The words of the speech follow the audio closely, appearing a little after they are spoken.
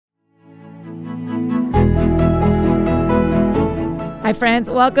Hi, friends.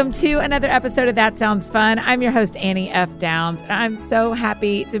 Welcome to another episode of That Sounds Fun. I'm your host, Annie F. Downs, and I'm so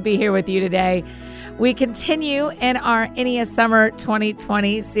happy to be here with you today. We continue in our Enneagram Summer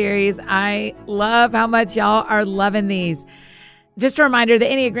 2020 series. I love how much y'all are loving these. Just a reminder, the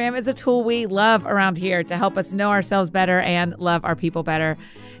Enneagram is a tool we love around here to help us know ourselves better and love our people better.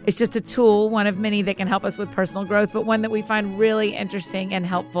 It's just a tool, one of many that can help us with personal growth, but one that we find really interesting and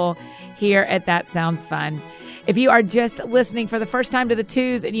helpful here at That Sounds Fun. If you are just listening for the first time to the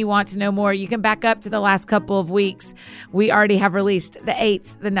twos and you want to know more, you can back up to the last couple of weeks. We already have released the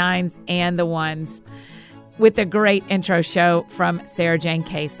 8s, the 9s, and the 1s with a great intro show from Sarah Jane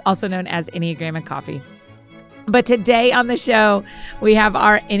Case, also known as Enneagram and Coffee. But today on the show, we have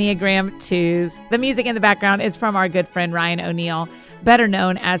our Enneagram 2s. The music in the background is from our good friend Ryan O'Neill, better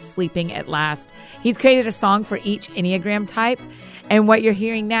known as Sleeping at Last. He's created a song for each Enneagram type. And what you're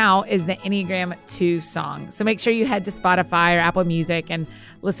hearing now is the Enneagram 2 song. So make sure you head to Spotify or Apple Music and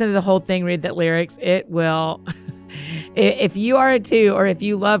listen to the whole thing, read the lyrics. It will, if you are a 2 or if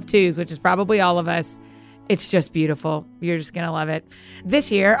you love 2s, which is probably all of us, it's just beautiful. You're just going to love it.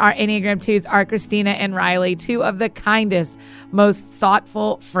 This year, our Enneagram 2s are Christina and Riley, 2 of the kindest, most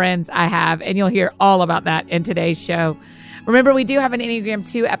thoughtful friends I have. And you'll hear all about that in today's show. Remember, we do have an Enneagram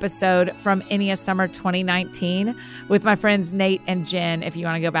 2 episode from Enneagram Summer 2019 with my friends Nate and Jen, if you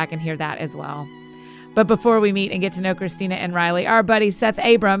want to go back and hear that as well. But before we meet and get to know Christina and Riley, our buddy Seth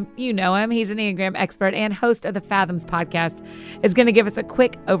Abram, you know him, he's an Enneagram expert and host of the Fathoms podcast, is going to give us a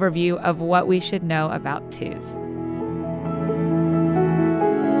quick overview of what we should know about 2s.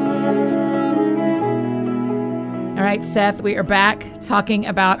 All right, Seth, we are back talking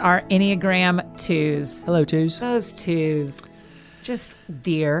about our Enneagram 2s. Hello, 2s. Those 2s, just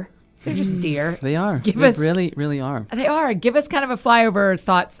dear. They're just dear. They are. They really, really are. They are. Give us kind of a flyover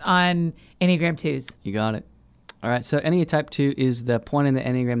thoughts on Enneagram 2s. You got it. All right, so Enneatype 2 is the point in the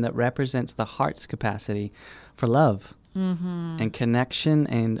Enneagram that represents the heart's capacity for love and connection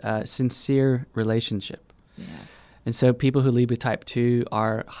and sincere relationship. Yes. And so people who lead with Type 2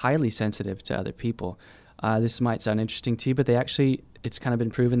 are highly sensitive to other people. This might sound interesting to you, but it's kind of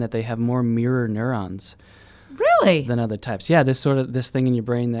been proven that they have more mirror neurons. Really? Than other types. Yeah, this thing in your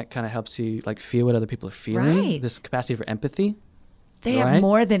brain that kind of helps you like feel what other people are feeling. Right. This capacity for empathy. They have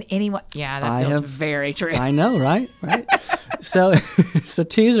more than anyone. Yeah, that feels very true. I know, right? So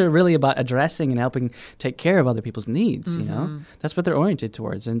 2s are really about addressing and helping take care of other people's needs, you know? That's what they're oriented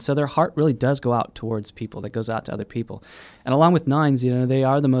towards. And so their heart really does go out towards people, that goes out to other people. And along with 9s, you know, they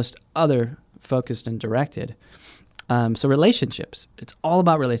are the most other focused and directed. So relationships, it's all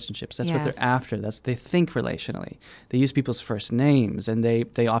about relationships. That's what they're after. They think relationally. They use people's first names, and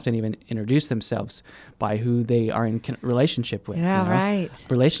they often even introduce themselves by who they are in relationship with. Yeah, you know? right.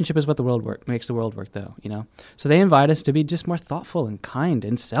 Relationship is what makes the world work, though, you know. So they invite us to be just more thoughtful and kind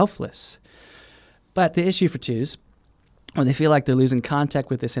and selfless. But the issue for 2s, when they feel like they're losing contact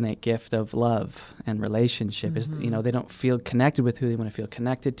with this innate gift of love and relationship, is, you know, they don't feel connected with who they want to feel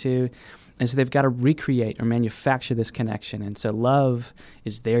connected to. And so they've got to recreate or manufacture this connection. And so love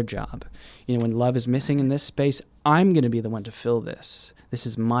is their job. You know, when love is missing in this space, I'm going to be the one to fill this. This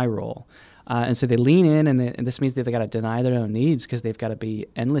is my role. And so they lean in, and this means that they've got to deny their own needs because they've got to be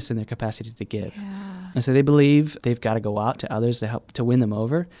endless in their capacity to give. Yeah. And so they believe they've got to go out to others to help to win them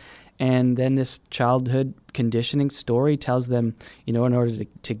over. And then this childhood conditioning story tells them, you know, in order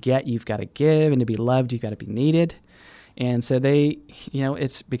to get, you've got to give, and to be loved, you've got to be needed. And so they, you know,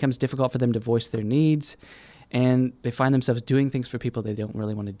 it becomes difficult for them to voice their needs, and they find themselves doing things for people they don't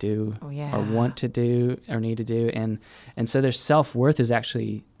really want to do or want to do or need to do. And so their self-worth is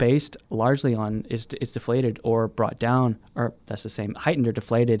actually based largely on, is deflated or brought down, or that's the same, heightened or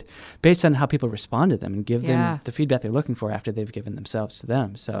deflated, based on how people respond to them and give them the feedback they're looking for after they've given themselves to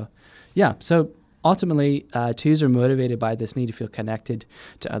them. So, ultimately, 2s are motivated by this need to feel connected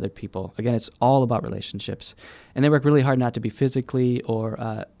to other people. Again, it's all about relationships. And they work really hard not to be physically or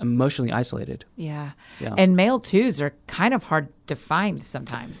emotionally isolated. Yeah. And male 2s are kind of hard to find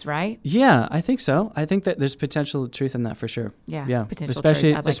sometimes, right? Yeah, I think so. I think that there's potential truth in that for sure. Yeah. Potential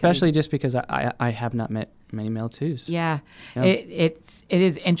especially truth. Especially just because I have not met many male 2s. Yeah. It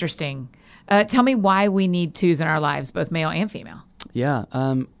is interesting. Tell me why we need 2s in our lives, both male and female. Yeah.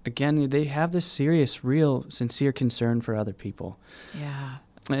 Again, they have this serious, real, sincere concern for other people. Yeah.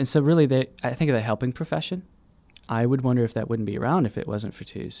 And so really, I think of the helping profession. I would wonder if that wouldn't be around if it wasn't for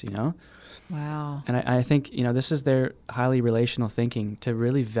 2s, you know? Wow. And I think, you know, this is their highly relational thinking, to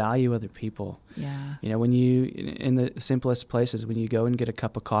really value other people. Yeah. You know, when you, in the simplest places, when you go and get a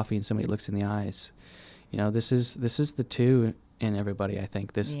cup of coffee and somebody looks in the eyes, you know, this is the 2 in everybody. I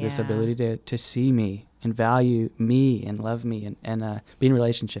think this Yeah. ability to see me and value me and love me and be in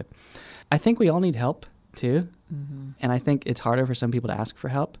relationship. I think we all need help too, and I think it's harder for some people to ask for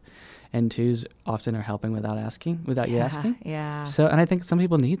help, and twos often are helping without you asking. Yeah. So, and I think some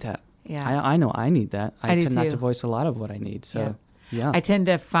people need that. Yeah. I know I need that. I do tend not too. to voice a lot of what I need. So, yeah. I tend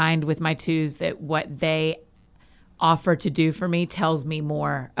to find with my twos that what they offer to do for me tells me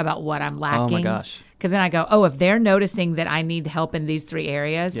more about what I'm lacking. Oh my gosh. Because then I go, oh, if they're noticing that I need help in these 3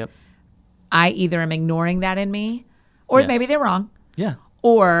 areas, Yep. I either am ignoring that in me, or Yes. maybe they're wrong, Yeah.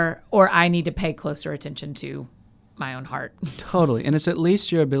 or I need to pay closer attention to my own heart. Totally. And it's at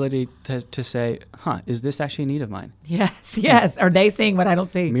least your ability to say, is this actually a need of mine? Yes. Are they seeing what I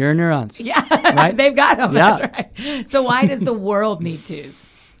don't see? Mirror neurons. Yeah, Right? they've got them. Yeah. That's right. So why does the world need twos?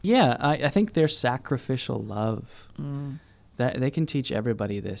 Yeah, I think their sacrificial love, that they can teach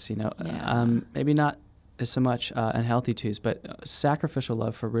everybody this, Yeah. maybe not so much unhealthy twos, but sacrificial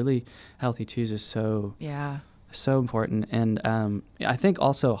love for really healthy twos is so important. And I think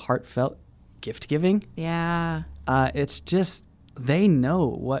also heartfelt gift giving. Yeah. It's just, they know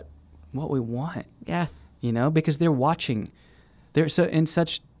what we want, Yes. because they're watching. They're so in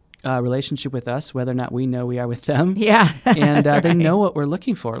such relationship with us, whether or not we know we are with them. Yeah. And That's they right. know what we're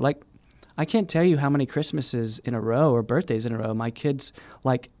looking for. Like, I can't tell you how many Christmases in a row or birthdays in a row my kids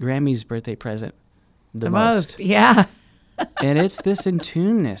like Grammy's birthday present the most. Yeah. And it's this in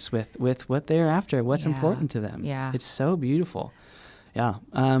tuneness with what they're after, what's Yeah. important to them. Yeah. It's so beautiful. Yeah.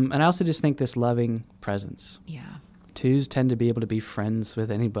 And I also just think this loving presence. Yeah. Twos tend to be able to be friends with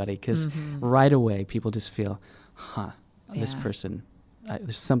anybody because Mm-hmm. right away people just feel, this Yeah. person,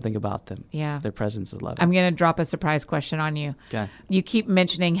 there's something about them. Yeah. Their presence is loving. I'm going to drop a surprise question on you. Okay. You keep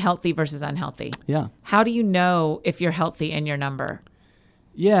mentioning healthy versus unhealthy. Yeah. How do you know if you're healthy in your number?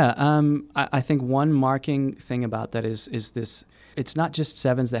 Yeah, I think one marking thing about that is this. It's not just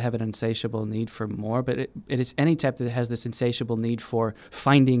sevens that have an insatiable need for more, but it is any type that has this insatiable need for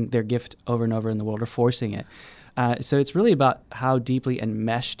finding their gift over and over in the world or forcing it. So it's really about how deeply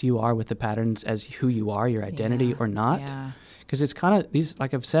enmeshed you are with the patterns as who you are, your identity Yeah, or not. yeah. Because it's kind of these,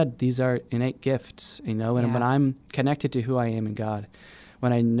 like I've said, these are innate gifts, and Yeah. when I'm connected to who I am in God,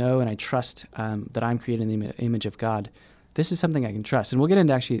 when I know and I trust that I'm created in the image of God, this is something I can trust. And we'll get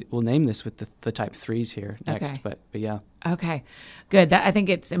into we'll name this with the type 3s here next. Okay. But yeah. Okay, good. I think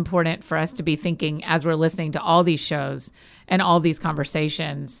it's important for us to be thinking as we're listening to all these shows and all these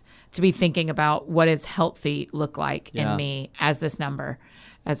conversations to be thinking about what does healthy look like Yeah. in me as this number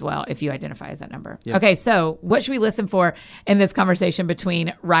as well, if you identify as that number. Yep. Okay, so what should we listen for in this conversation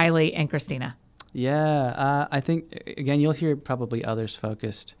between Riley and Christina? Yeah, I think, again, you'll hear probably others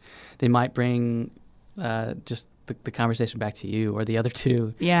focused. They might bring just the conversation back to you or the other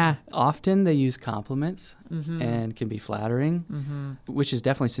two. Yeah. Often they use compliments and can be flattering, which is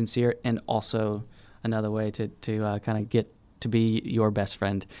definitely sincere and also another way to kind of get to be your best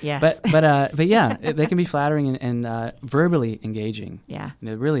friend. Yes. But yeah, they can be flattering and verbally engaging. Yeah.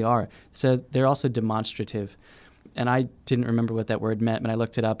 They really are. So they're also demonstrative. And I didn't remember what that word meant, but I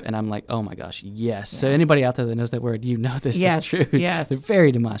looked it up, and I'm like, oh my gosh, yes. So Yes. anybody out there that knows that word, this Yes, is true. yes. They're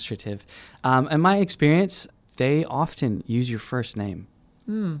very demonstrative. In my experience, they often use your first name.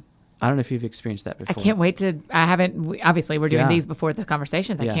 I don't know if you've experienced that I before. can't wait I haven't, obviously we're doing Yeah. these before the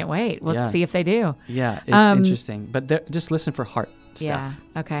conversations. I Yeah. can't wait. Let's Yeah. see if they do. Yeah, it's interesting. But just listen for heart stuff. Yeah.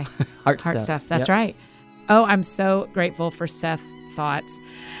 Okay. Heart stuff. That's Yep. right. Oh, I'm so grateful for Seth's thoughts.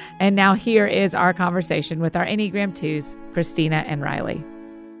 And now here is our conversation with our Enneagram 2s, Christina and Riley.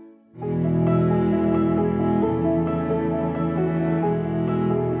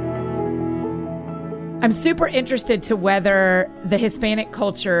 I'm super interested to whether the Hispanic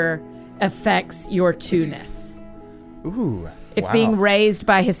culture affects your two-ness. Ooh. If wow. being raised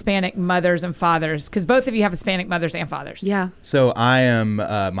by Hispanic mothers and fathers, because both of you have Hispanic mothers and fathers. Yeah. So I am,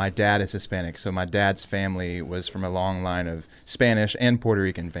 my dad is Hispanic. So my dad's family was from a long line of Spanish and Puerto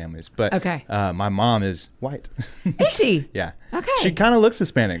Rican families. But Okay. My mom is white. Is she? Yeah. Okay. She kind of looks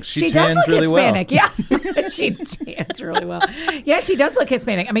Hispanic. She does tans look really Hispanic. well. Yeah. She tans really well. Yeah, she does look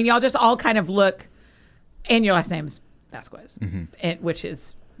Hispanic. I mean, y'all just all kind of look, and your last name's Vasquez, which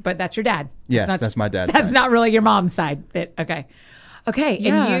is, but that's your dad. Yes, not, that's my dad's That's side. not really your mom's side. Okay.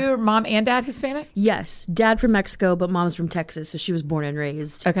 Yeah. And your mom and dad Hispanic? Yes. Dad from Mexico, but mom's from Texas. So she was born and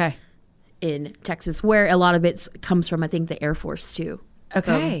raised Okay. in Texas, where a lot of it comes from, I think, the Air Force, too.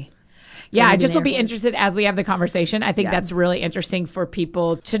 Okay. Yeah, I living just will in be Air Force. interested as we have the conversation. I think Yeah. that's really interesting for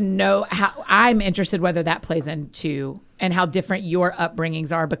people to know how I'm interested whether that plays into and how different your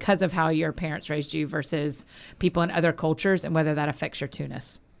upbringings are because of how your parents raised you versus people in other cultures and whether that affects your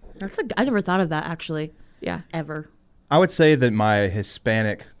two-ness. I never thought of that, actually, Yeah. ever. I would say that my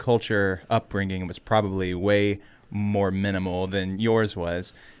Hispanic culture upbringing was probably way more minimal than yours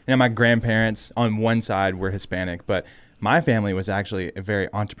was. My grandparents on one side were Hispanic, but my family was actually a very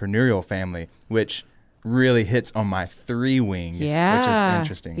entrepreneurial family, which really hits on my 3-wing, which is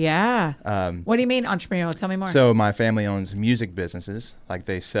interesting. Yeah. What do you mean entrepreneurial? Tell me more. So my family owns music businesses, like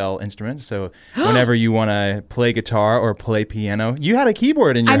they sell instruments. So whenever you want to play guitar or play piano, you had a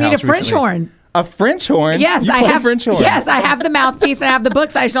keyboard in your house. I need a French recently. horn. A French horn? Yes, you I play have. French horn. Yes, I have the mouthpiece and I have the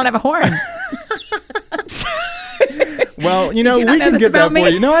books. I just don't have a horn. Well, we know can this get that about me? for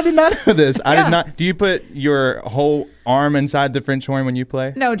you. No, I did not know this. I Yeah. did not. Do you put your whole arm inside the French horn when you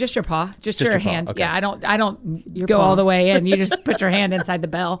play? No, just your paw, just your your paw, hand. okay. Yeah, I don't Your go paw. all the way in. You just put your hand inside the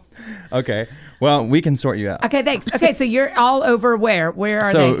bell. Okay. Well, we can sort you out. Okay, thanks. Okay, so you're all over where? Where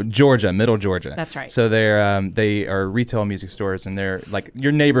are So they? Georgia, Middle Georgia. That's right. So they are retail music stores, and they're like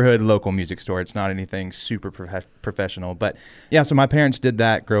your neighborhood local music store. It's not anything super professional, but yeah. So my parents did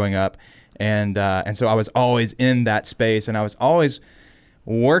that growing up, and so I was always in that space, and I was always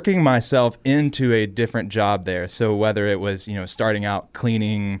working myself into a different job there. So whether it was starting out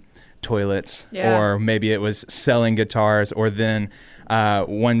cleaning toilets, Yeah. or maybe it was selling guitars, or then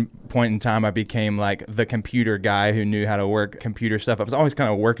one point in time I became like the computer guy who knew how to work computer stuff. I was always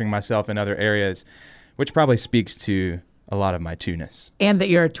kind of working myself in other areas, which probably speaks to a lot of my two-ness. And that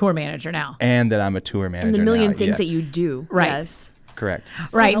you're a tour manager now. And that I'm a tour manager And the million now, things that yes. you do. Right. Yes. Correct.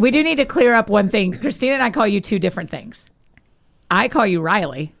 Right. We do need to clear up one thing. Christina and I call you two different things. I call you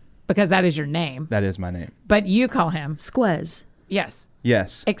Riley because that is your name, That is my name. but you call him. Squez. Yes.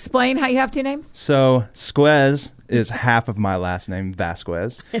 Yes. Explain how you have two names. So Squez is half of my last name,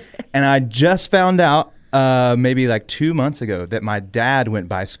 Vasquez. And I just found out maybe like 2 months ago that my dad went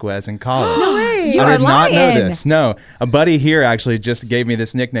by Squez in college. No way. You I are did not know lying. this. No. A buddy here actually just gave me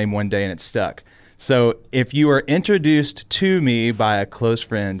this nickname one day and it stuck. So if you are introduced to me by a close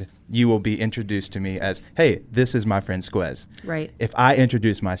friend, you will be introduced to me as, hey, this is my friend Squez. Right. If I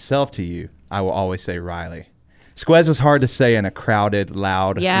introduce myself to you, I will always say Riley. Squez is hard to say in a crowded,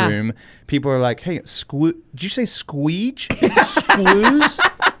 loud Yeah. room. People are like, hey, did you say squeege? Squeeze?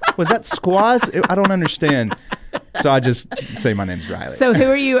 Was that squaz? I don't understand. So I just say my name's Riley. So who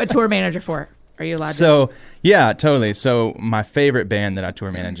are you a tour manager for? Are you allowed to? So, yeah, totally. So my favorite band that I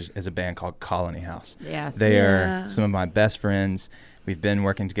tour manage is a band called Colony House. Yes. They Yeah. are some of my best friends. We've been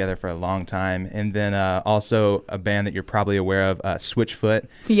working together for a long time. And then also a band that you're probably aware of, Switchfoot,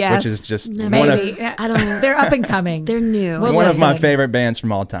 Yes. which is just Never. one of, Maybe. I don't. They're up and coming. They're new. Well, one of my listen. favorite bands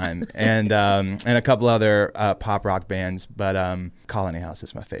from all time. And a couple other pop rock bands. But Colony House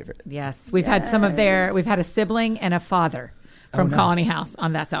is my favorite. Yes. We've had some of their, we've had a sibling and a father from nice. Colony House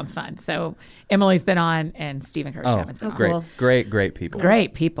on That Sounds Fun. So Emily's been on and Stephen Kirschhaven's been on. great, cool. great people.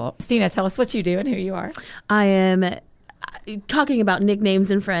 Great people. Stina, tell us what you do and who you are. I am talking about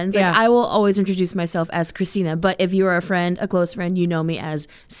nicknames and friends. Like, Yeah. I will always introduce myself as Christina, but if you are a friend, a close friend, you know me as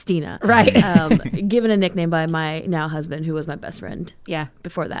Stina. Right. Given a nickname by my now husband, who was my best friend Yeah.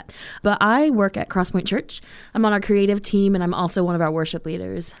 before that. But I work at Crosspoint Church. I'm on our creative team, and I'm also one of our worship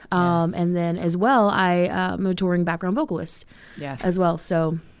leaders. And then as well, I am a touring background vocalist Yes. as well.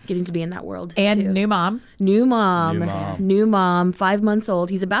 So getting to be in that world And too. new mom. New mom. New mom. New mom, 5 months old.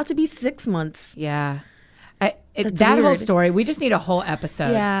 He's about to be 6 months. Yeah. That's That whole weird. story, we just need a whole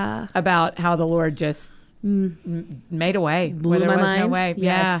episode Yeah. about how the Lord just made a way Blew where there my was no mind. way.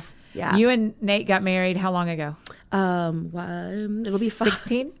 Yes. Yeah. Yeah. You and Nate got married how long ago? It'll be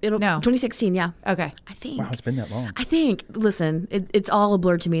 16? It'll No. 2016. Yeah, Okay. I think. Wow, it's been that long. I think. Listen, it's all a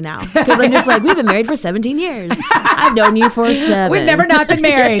blur to me now because I'm just like, we've been married for 17 years. I've known you for 7. We've never not been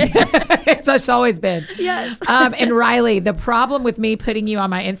married. It's always been. Yes. And Riley, the problem with me putting you on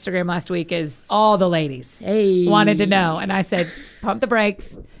my Instagram last week is all the ladies Hey. wanted to know. And I said, pump the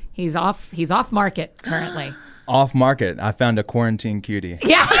brakes. He's off market currently. Off market. I found a quarantine cutie.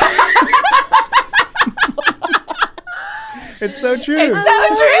 Yeah. It's so true. It's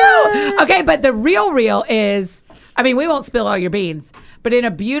so true. Okay, but the real is, I mean, we won't spill all your beans, but in a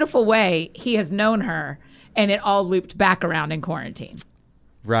beautiful way, he has known her, and it all looped back around in quarantine.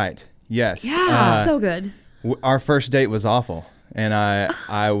 Right. Yes. So good. Our first date was awful, and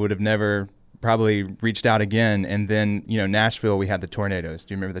I would have never probably reached out again. And then Nashville, we had the tornadoes.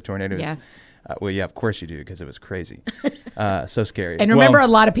 Do you remember the tornadoes? Yes. Well, yeah, of course you do, because it was crazy. So scary. And remember, Well, a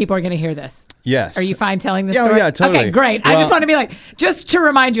lot of people are going to hear this. yes. Are you fine telling the Yeah, story? yeah, totally. Okay, great. I Well- just want to be like, just to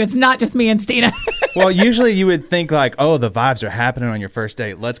remind you, it's not just me and Stina. Well, usually you would think like, oh, the vibes are happening on your first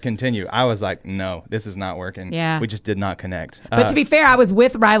date. Let's continue. I was like, no, this is not working. Yeah. We just did not connect. But to be fair, I was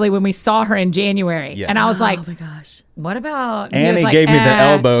with Riley when we saw her in January. Yes. And I was like, Oh my gosh. what about... he was Annie like, gave me the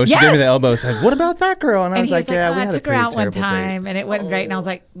elbow. She gave me yes! the elbow. Said, "What about that girl?" And I And was he like, was like, "Yeah, oh, we I had a took her pretty out one terrible date." time and it wasn't great. And I was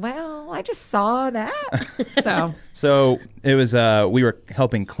like, well, I just saw that. So So it was. We were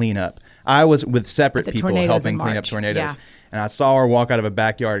helping clean up. I was with separate The people tornadoes helping in clean up March. tornadoes, Yeah. and I saw her walk out of a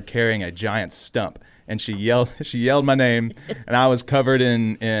backyard carrying a giant stump. And she yelled. She yelled my name, and I was covered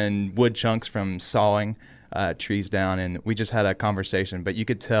in wood chunks from sawing trees down. And we just had a conversation. But you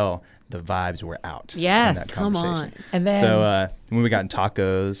could tell the vibes were out. Yes. in that Come on. conversation. And then- so when we got in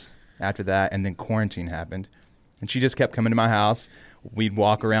tacos after that, and then quarantine happened, and she just kept coming to my house. We'd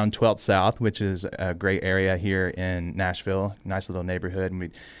walk around 12th South, which is a great area here in Nashville, nice little neighborhood,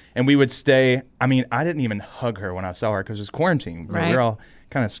 and we would stay. I mean, I didn't even hug her when I saw her because it was quarantine. Right. We were all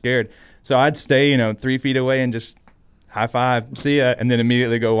kind of scared. So I'd stay, 3 feet away and just high five, see ya, and then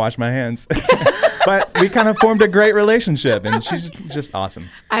immediately go wash my hands. But we kind of formed a great relationship, and she's just awesome.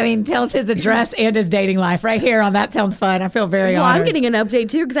 I mean, tells his address and his dating life right here on That Sounds Fun. I feel very Well, honored. I'm getting an update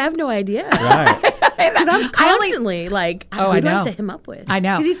too because I have no idea. Right. Because I'm I only- constantly like, Oh, who I do I know. set him up with? I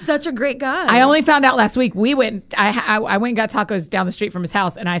know. Because he's such a great guy. I only found out last week. We went. I went and got tacos down the street from his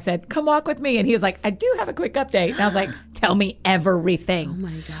house, and I said, "Come walk with me." And he was like, "I do have a quick update." And I was like, "Tell me everything." Oh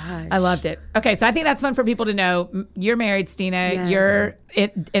my gosh. I loved it. Okay, so I think that's fun for people to know. You're married, Stina. Yes. You're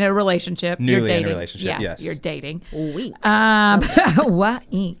in a relationship. Newly you're in a dating. relationship, Yeah, yes. you're dating. Wink. What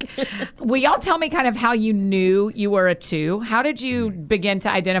ink? Will y'all tell me kind of how you knew you were a two? How did you begin to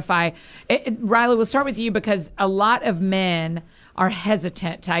identify? Riley, we'll start with you because a lot of men are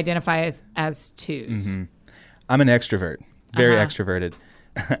hesitant to identify as twos. I'm an extrovert, very Uh-huh. extroverted.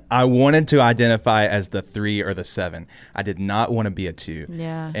 I wanted to identify as the 3 or the 7. I did not want to be a 2.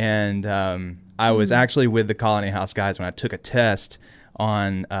 Yeah. And I was actually with the Colony House guys when I took a test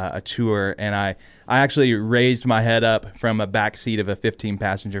on a tour, and I actually raised my head up from a back seat of a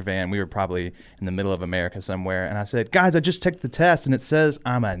 15-passenger van. We were probably in the middle of America somewhere, and I said, "Guys, I just took the test, and it says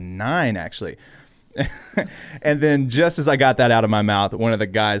I'm a 9, actually." And then just as I got that out of my mouth, one of the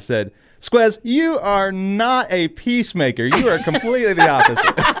guys said, "Squez, you are not a peacemaker. You are completely the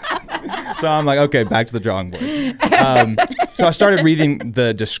opposite." So I'm like, okay, back to the drawing board. So I started reading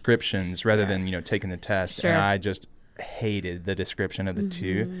the descriptions rather than, taking the test. Sure. And I just hated the description of the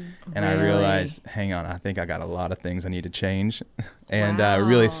 2. And I Really? realized, hang on, I think I got a lot of things I need to change. And Wow.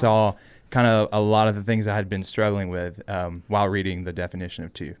 really saw kind of a lot of the things I had been struggling with while reading the definition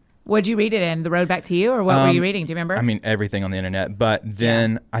of 2. What'd you read it in? The Road Back to You, or what were you reading? Do you remember? I mean, everything on the internet. But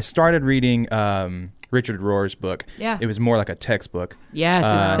then I started reading Richard Rohr's book. Yeah. It was more like a textbook. yes,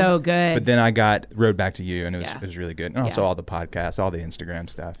 it's so good. But then I got Road Back to You, and Yeah. it was really good. And also Yeah. all the podcasts, all the Instagram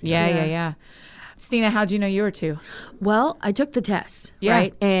stuff. yeah. Yeah. Stina, how'd you know you were two? Well, I took the test, Yeah.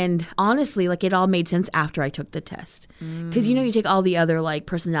 right? And honestly, it all made sense after I took the test. Because, you take all the other,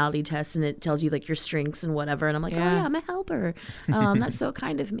 personality tests and it tells you, your strengths and whatever. And I'm like, Yeah. oh, yeah, I'm a helper. That's so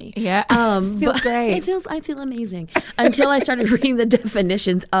kind of me. Yeah. Feels but great. I feel amazing. Until I started reading the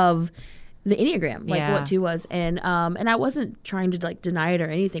definitions of the Enneagram, Yeah. what 2 was. And I wasn't trying to, deny it or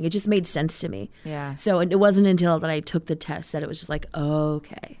anything. It just made sense to me. Yeah. So it wasn't until that I took the test that it was just like,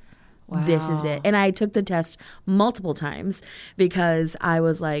 okay. This is Wow. it. And I took the test multiple times because I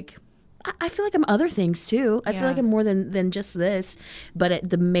was like, I feel like I'm other things too. I Yeah. feel like I'm more than just this. But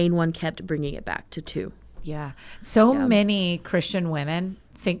the main one kept bringing it back to 2. Yeah. So many Christian women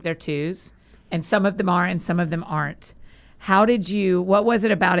think they're twos, and some of them are and some of them aren't. What was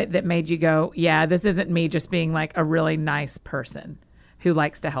it about it that made you go, yeah, this isn't me just being a really nice person who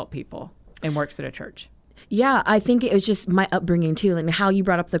likes to help people and works at a church? Yeah, I think it was just my upbringing too, and how you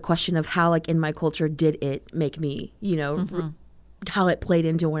brought up the question of how, in my culture, did it make me, how it played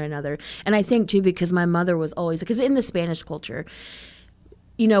into one another. And I think too, because my mother was always, because in the Spanish culture,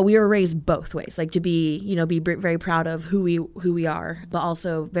 we were raised both ways, to be very proud of who we are, but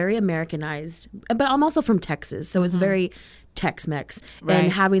also very Americanized. But I'm also from Texas, so it's very Tex-Mex, Right.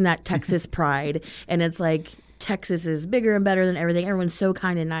 and having that Texas pride, and it's Texas is bigger and better than everything. Everyone's so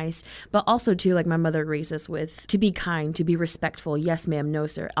kind and nice. But also, too, my mother raised us with to be kind, to be respectful. Yes, ma'am. No,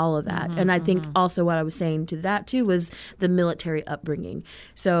 sir. All of that. And I think also what I was saying to that, too, was the military upbringing.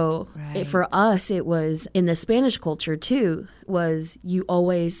 So for us, it was in the Spanish culture, too, was you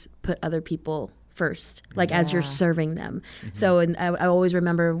always put other people first, as you're serving them. So and I always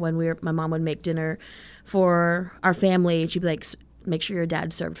remember when my mom would make dinner for our family, she'd be like, make sure your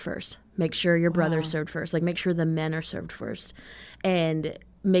dad served first. Make sure your brother served first. Like, make sure the men are served first. And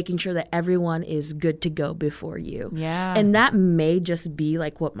making sure that everyone is good to go before you. Yeah. And that may just be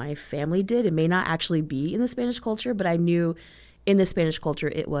like what my family did. It may not actually be in the Spanish culture, but I knew in the Spanish culture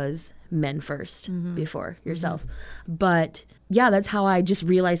it was men first before yourself. But yeah, that's how I just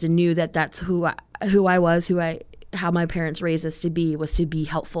realized and knew that that's how my parents raised us to be, was to be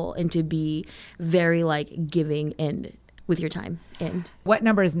helpful and to be very like giving and with your time. And What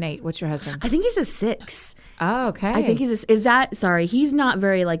number is Nate? What's your husband? I think he's a 6. Oh, okay. I think he's not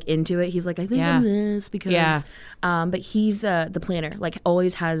very like into it. He's like, I think I'm this because, but he's the planner, like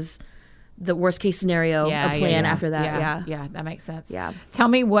always has the worst case scenario, a plan after that. Yeah, that makes sense. Yeah. Tell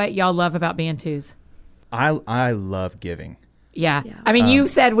me what y'all love about being twos. I love giving. Yeah. I mean, you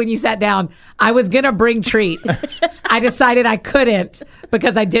said when you sat down, I was going to bring treats. I decided I couldn't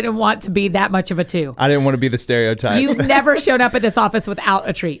because I didn't want to be that much of a two. I didn't want to be the stereotype. You've never shown up at this office without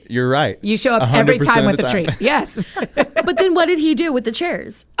a treat. You're right. You show up every 100% time of with the a time. treat. Yes. But then what did he do with the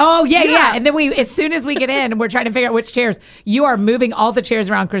chairs? Oh, yeah. And then as soon as we get in and we're trying to figure out which chairs, you are moving all the chairs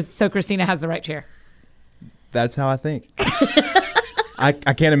around so Christina has the right chair. That's how I think. I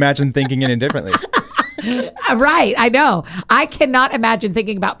can't imagine thinking any differently. Right. I know. I cannot imagine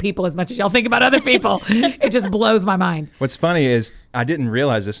thinking about people as much as y'all think about other people. It just blows my mind. What's funny is I didn't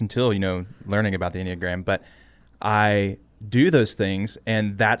realize this until, learning about the Enneagram, but I do those things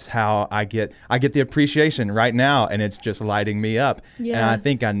and that's how I get the appreciation right now, and it's just lighting me up. Yeah. And I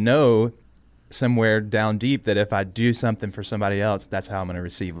think I know somewhere down deep that if I do something for somebody else, that's how I'm going to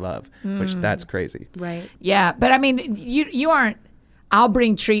receive love, which that's crazy. Right. Yeah. But I mean, you aren't, I'll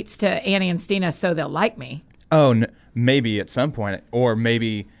bring treats to Annie and Stina so they'll like me. Oh, maybe at some point, or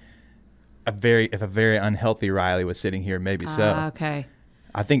maybe if a very unhealthy Riley was sitting here, maybe so. Okay.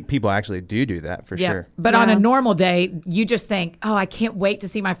 I think people actually do that for sure. But on a normal day, you just think, oh, I can't wait to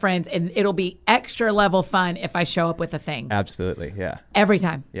see my friends, and it'll be extra level fun if I show up with a thing. Absolutely, yeah. Every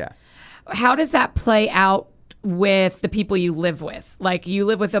time. Yeah. How does that play out with the people you live with? Like, you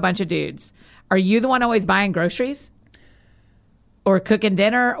live with a bunch of dudes. Are you the one always buying groceries? Or cooking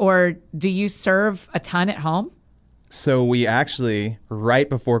dinner? Or do you serve a ton at home? So we actually, right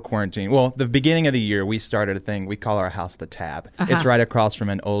before quarantine, well, the beginning of the year, we started a thing. We call our house the Tab. It's right across from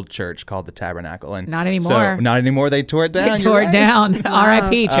an old church called the Tabernacle. And Not anymore. So, not anymore. They tore it down. They tore it down.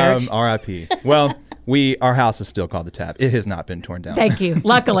 R.I.P. church. R.I.P. Well, our house is still called the Tab. It has not been torn down. Thank you.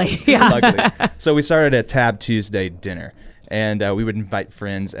 Luckily. Yeah. Luckily. So we started a Tab Tuesday dinner. And we would invite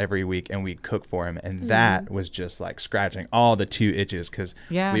friends every week, and we'd cook for them. And that was just like scratching all the 2 itches, because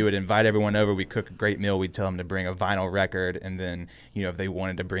we would invite everyone over. We'd cook a great meal. We'd tell them to bring a vinyl record. And then, if they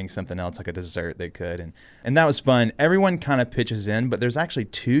wanted to bring something else, like a dessert, they could. And that was fun. Everyone kind of pitches in, but there's actually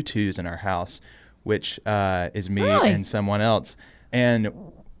 2 twos in our house, which is me and someone else.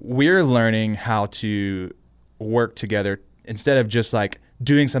 And we're learning how to work together instead of just like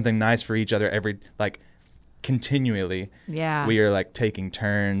doing something nice for each other continually. We are like taking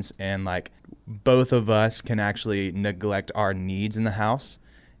turns, and like both of us can actually neglect our needs in the house,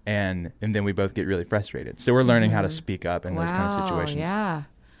 and then we both get really frustrated. So we're learning how to speak up in those kind of situations. Yeah.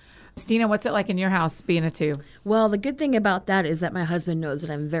 Stina, what's it like in your house being a 2? Well, the good thing about that is that my husband knows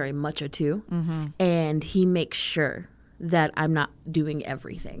that I'm very much a 2, and he makes sure that I'm not doing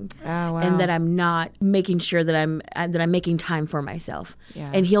everything. Oh, wow. And that I'm not making sure that I'm making time for myself. Yeah.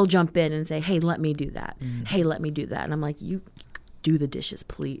 And he'll jump in and say, "Hey, let me do that. Hey, let me do that." And I'm like, "You do the dishes,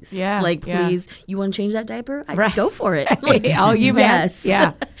 please. Yeah. Like, yeah. please, you want to change that diaper? Right. Go for it." Like, All you, man. yes.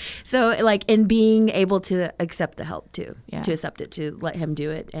 Yeah. So, like, and being able to accept the help too, Yeah. to accept it, to let him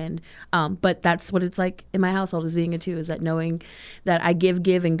do it. And, but that's what it's like in my household, is being a 2, is that knowing that I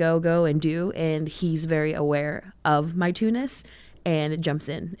give and go and do. And he's very aware of my 2-ness and jumps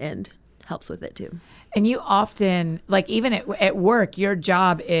in and helps with it too. And you often, like, even at work, your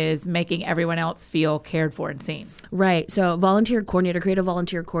job is making everyone else feel cared for and seen. Right. So creative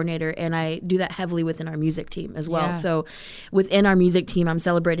volunteer coordinator, and I do that heavily within our music team as well. Yeah. So within our music team, I'm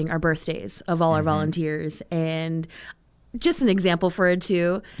celebrating our birthdays of all our volunteers. And just an example for it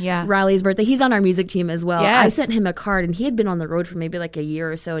too. Yeah. Riley's birthday. He's on our music team as well. Yes. I sent him a card, and he had been on the road for maybe like a year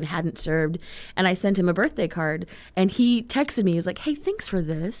or so and hadn't served. And I sent him a birthday card, and he texted me. He was like, "Hey, thanks for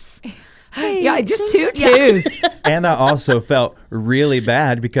this." Hey, Yeah, just thanks. 2 twos. And I also felt really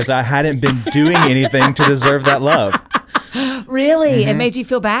bad because I hadn't been doing anything to deserve that love. Really? It made you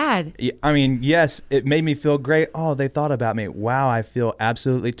feel bad. I mean, yes, it made me feel great. Oh, they thought about me. Wow, I feel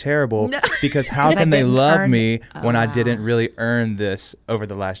absolutely terrible because how can they didn't love earn me it. when I didn't really earn this over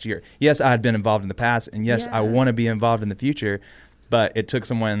the last year? Yes, I had been involved in the past, and yes, I want to be involved in the future, But it took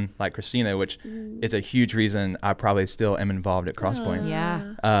someone like Christina, which is a huge reason I probably still am involved at Crosspoint.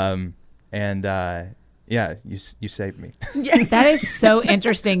 Yeah. Yeah, you saved me. That is so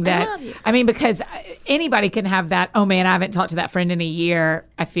interesting I love you. I mean, because anybody can have that, oh man, I haven't talked to that friend in a year.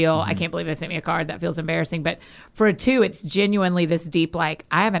 I feel, I can't believe they sent me a card. That feels embarrassing. But for a 2, it's genuinely this deep, like,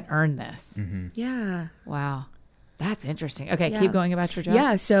 I haven't earned this. Yeah. Wow. That's interesting. Okay, Yeah. keep going about your job.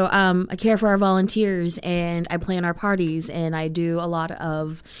 Yeah, so I care for our volunteers and I plan our parties and I do a lot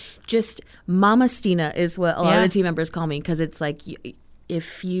of just Mama Stina is what a lot of the team members call me, because it's like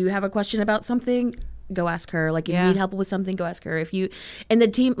if you have a question about something, go ask her. Like if you need help with something, go ask her. And the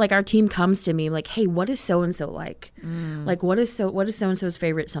team, like our team comes to me like, hey, what is so and so like? Like what is so and so's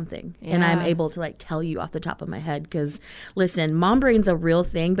favorite something? And I'm able to like tell you off the top of my head, because listen, mom brain's a real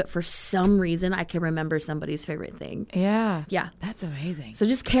thing, but for some reason I can remember somebody's favorite thing. Yeah. Yeah. That's amazing. So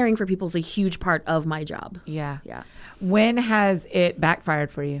just caring for people is a huge part of my job. Yeah. Yeah. When has it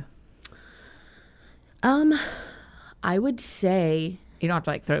backfired for you? I would say, You don't have to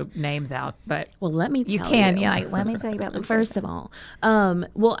like throw names out, but well, let me tell you you. can. Yeah, like, let me tell you about this. First of all,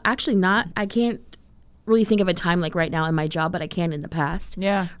 well, actually not, I can't really think of a time like right now in my job, but I can in the past.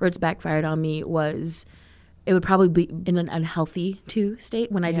 Yeah. Where it's backfired on me was, it would probably be in an unhealthy 2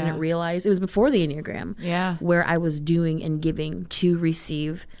 state when I didn't realize, it was before the Enneagram. Yeah. Where I was doing and giving to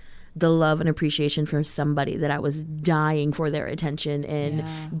receive the love and appreciation from somebody that I was dying for their attention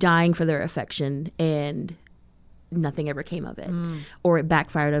and dying for their affection, and nothing ever came of it. Or it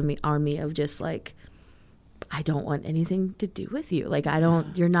backfired on me of just like, I don't want anything to do with you. Like,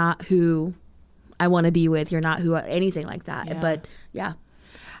 you're not who I want to be with. You're not who, anything like that. Yeah. But yeah.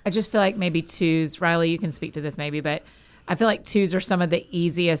 I just feel like maybe 2s, Riley, you can speak to this maybe, but I feel like 2s are some of the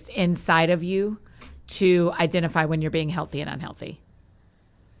easiest inside of you to identify when you're being healthy and unhealthy.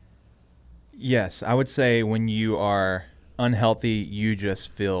 Yes, I would say when you are unhealthy, you just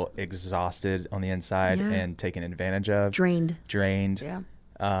feel exhausted on the inside and taken advantage of. Drained.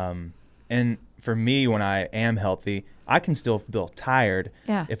 Yeah. And for me, when I am healthy, I can still feel tired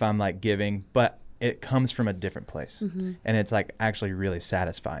if I'm like giving, but it comes from a different place. And it's like actually really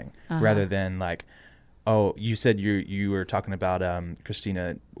satisfying rather than like, oh, you said you were talking about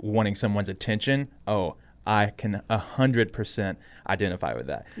Christina wanting someone's attention. Oh, I can 100% identify with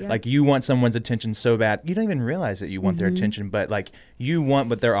that. Yeah. Like you want someone's attention so bad, you don't even realize that you want their attention, but like you want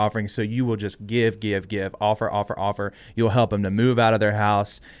what they're offering, so you will just give, offer. You'll help them to move out of their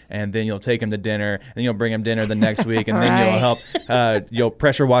house, and then you'll take them to dinner, and then you'll bring them dinner the next week, and then you'll help, you'll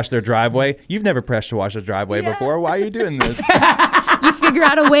pressure wash their driveway. You've never pressure washed a driveway before. Why are you doing this? You figure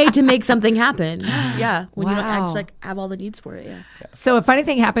out a way to make something happen. Yeah. When you don't actually like have all the needs for it. Yeah. So a funny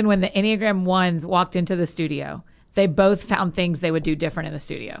thing happened when the Enneagram 1s walked into the studio. They both found things they would do different in the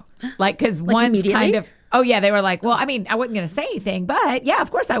studio. Like, because Like one's immediately? kind of, oh yeah, they were like, well, I mean, I wasn't going to say anything, but yeah,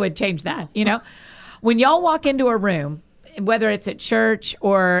 of course I would change that, you know? When y'all walk into a room, whether it's at church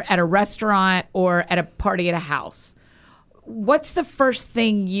or at a restaurant or at a party at a house, what's the first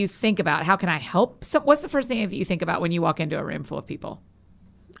thing you think about? How can I help? What's the first thing that you think about when you walk into a room full of people?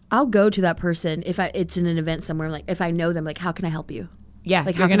 I'll go to that person if it's in an event somewhere. Like if I know them, like, how can I help you? Yeah,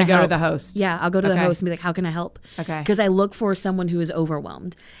 Like, you're how going can to I go to help? the host. Yeah, I'll go to the Okay. host and be like, how can I help? Okay. Because I look for someone who is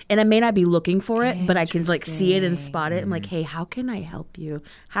overwhelmed. And I may not be looking for it, but I can like see it and spot it. I'm like, hey, how can I help you?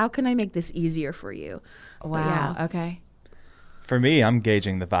 How can I make this easier for you? Wow. Yeah. Okay. For me, I'm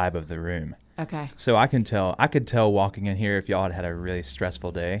gauging the vibe of the room. Okay. So I could tell walking in here if y'all had a really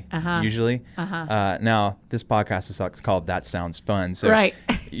stressful day, usually. Now, this podcast is called That Sounds Fun. So Right.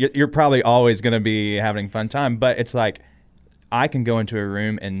 you're probably always going to be having a fun time, but it's like I can go into a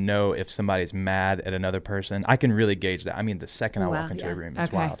room and know if somebody's mad at another person. I can really gauge that. I mean, the second I Wow, walk into yeah. a room, it's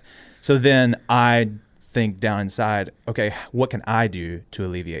Okay. wild. So then I think down inside, okay, what can I do to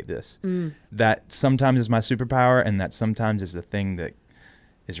alleviate this? That sometimes is my superpower, and that sometimes is the thing that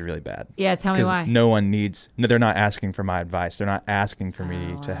is really bad. Yeah, tell me 'Cause why. they're not asking for my advice. They're not asking for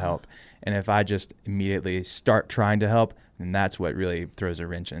me to help. And if I just immediately start trying to help, then that's what really throws a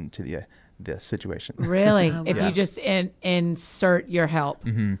wrench into the situation. Really? Oh, If wow. you just insert your help.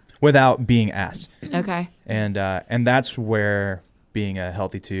 Without being asked. Okay. And that's where being a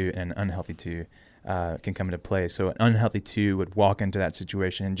healthy 2 and an unhealthy 2 can come into play. So an unhealthy 2 would walk into that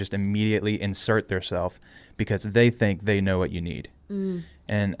situation and just immediately insert themselves because they think they know what you need.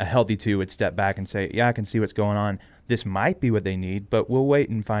 And a healthy 2 would step back and say, yeah, I can see what's going on. This might be what they need, but we'll wait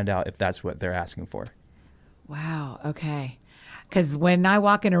and find out if that's what they're asking for. Wow. Okay. Because when I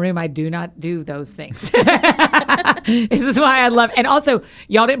walk in a room, I do not do those things. This is why I love. And also,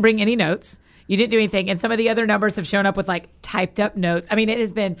 y'all didn't bring any notes. You didn't do anything. And some of the other numbers have shown up with like typed up notes. I mean, it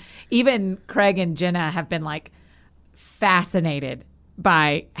has been, even Craig and Jenna have been like fascinated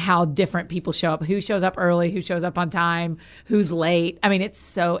by how different people show up, who shows up early, who shows up on time, who's late. I mean, it's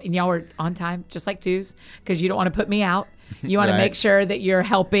so, and y'all were on time, just like Twos, because you don't want to put me out. You want to make sure that you're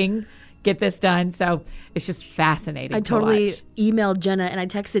helping get this done. So it's just fascinating. I totally watch. emailed Jenna and I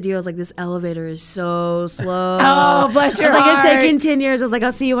texted you. I was like, this elevator is so slow. Oh, bless your I was like, heart. it's taking 10 years. I was like,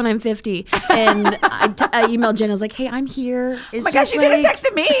 I'll see you when I'm 50. And I emailed Jenna. I was like, hey, I'm here. It's Oh my gosh, you could have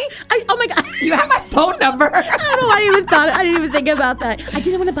texted me. oh my God. You have my phone number. I don't know why I didn't even think about that. I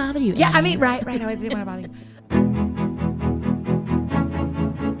didn't want to bother you. Yeah, I mean, right. I always didn't want to bother you.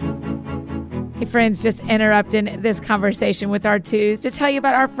 Hey friends, just interrupting this conversation with our twos to tell you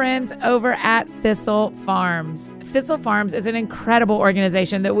about our friends over at Thistle Farms. Thistle Farms is an incredible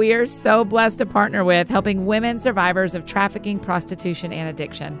organization that we are so blessed to partner with, helping women survivors of trafficking, prostitution, and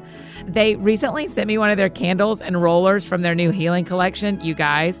addiction. They recently sent me one of their candles and rollers from their new healing collection. You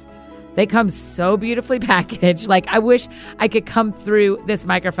guys, they come so beautifully packaged. Like, I wish I could come through this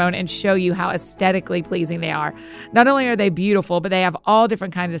microphone and show you how aesthetically pleasing they are. Not only are they beautiful, but they have all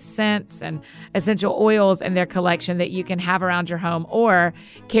different kinds of scents and essential oils in their collection that you can have around your home or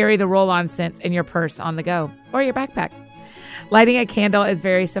carry the roll-on scents in your purse on the go or your backpack. Lighting a candle is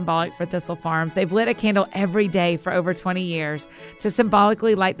very symbolic for Thistle Farms. They've lit a candle every day for over 20 years to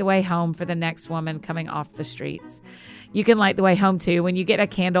symbolically light the way home for the next woman coming off the streets. You can light the way home too when you get a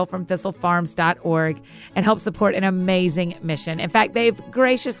candle from thistlefarms.org and help support an amazing mission. In fact, they've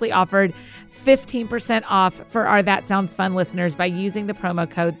graciously offered 15% off for our That Sounds Fun listeners by using the promo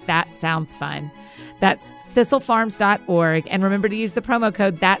code That Sounds Fun. That's thistlefarms.org. And remember to use the promo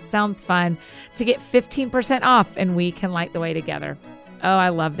code That Sounds Fun to get 15% off, and we can light the way together. Oh, I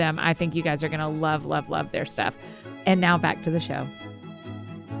love them. I think you guys are going to love, love, love their stuff. And now back to the show.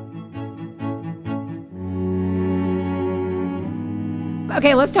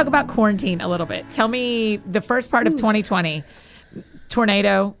 Okay, let's talk about quarantine a little bit. Tell me the first part of 2020,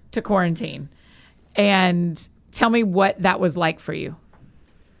 tornado to quarantine, and tell me what that was like for you.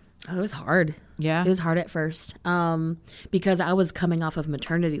 Oh, it was hard. Yeah? It was hard at first because I was coming off of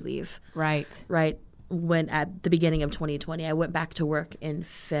maternity leave. Right. When at the beginning of 2020, I went back to work in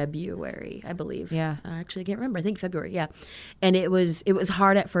February, I believe. Yeah. Actually, I can't remember. I think February. Yeah. And it was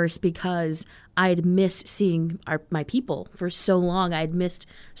hard at first because I had missed seeing my people for so long. I had missed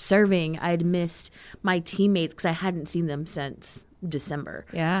serving. I had missed my teammates because I hadn't seen them since December.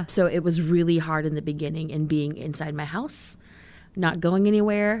 Yeah. So it was really hard in the beginning and being inside my house, not going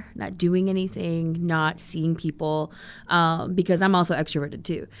anywhere, not doing anything, not seeing people, because I'm also extroverted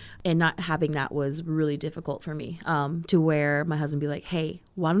too. And not having that was really difficult for me, to where my husband would be like, hey,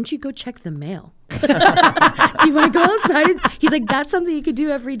 why don't you go check the mail? Do you want to go outside? He's like, that's something you could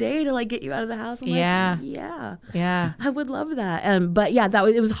do every day to like get you out of the house. I'm Yeah. like, Yeah. I would love that. But yeah,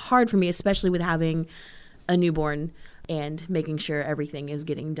 it was hard for me, especially with having a newborn and making sure everything is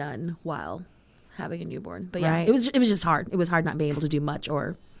getting done while having a newborn. But yeah, Right. it was just hard. It was hard not being able to do much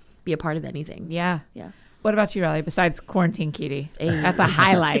or be a part of anything. Yeah. Yeah. What about you, Riley, besides quarantine cutie? That's a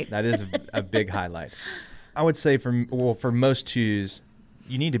highlight. That is a big highlight. I would say for most twos,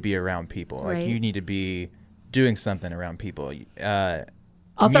 you need to be around people. Like Right. you need to be doing something around people.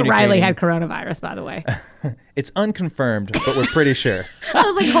 Also, Riley had communicating. coronavirus, by the way. It's unconfirmed, but we're pretty sure. I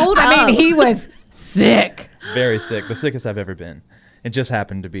was like, hold up. I mean, he was sick Very sick. The sickest I've ever been. It just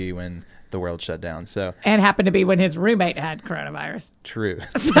happened to be when the world shut down. So and happened to be when his roommate had coronavirus. true.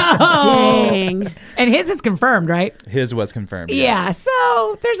 So, Dang. and his is confirmed, right? His was confirmed. Yeah. Yes.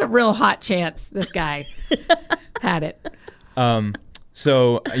 So there's a real hot chance this guy had it.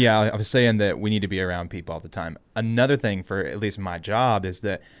 So yeah, I was saying that we need to be around people all the time. Another thing for at least my job is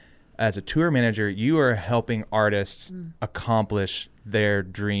that as a tour manager, you are helping artists accomplish their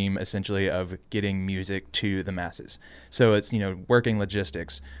dream essentially of getting music to the masses. So it's, working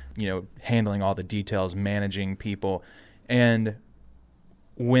logistics, handling all the details, managing people. And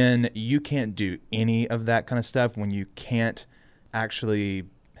when you can't do any of that kind of stuff, when you can't actually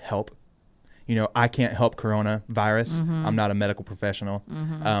help, I can't help coronavirus. I'm not a medical professional.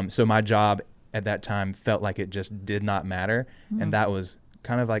 So my job at that time felt like it just did not matter. And that was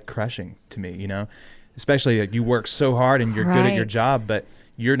kind of like crushing to me, especially like you work so hard and you're good at your Right. job, but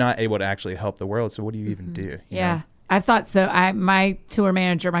you're not able to actually help the world. So what do you even do? you Yeah. know? I thought so. My tour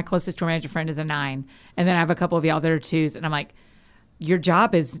manager, my closest tour manager friend is a 9. And then I have a couple of y'all that are 2s. And I'm like, your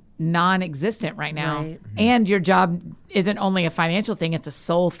job is non-existent right now. Right. And your job isn't only a financial thing, it's a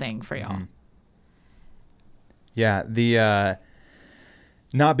soul thing for y'all. Yeah.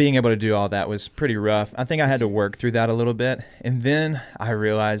 not being able to do all that was pretty rough. I think I had to work through that a little bit. And then I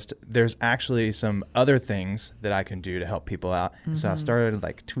realized there's actually some other things that I can do to help people out. So I started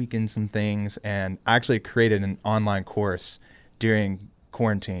like tweaking some things, and I actually created an online course during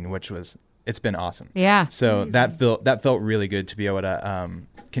quarantine, it's been awesome. Yeah. So that felt really good to be able to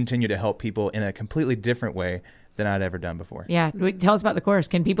continue to help people in a completely different way than I'd ever done before. Yeah. Tell us about the course.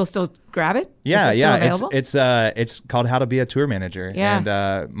 Can people still grab it? Yeah, Is it yeah. still available? It's called How to Be a Tour Manager. Yeah.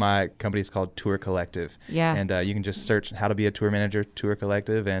 And my company is called Tour Collective. Yeah. And you can just search How to Be a Tour Manager, Tour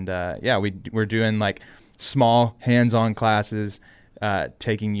Collective. And we're doing like small hands-on classes,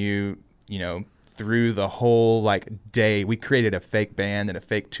 taking you through the whole like day. We created a fake band and a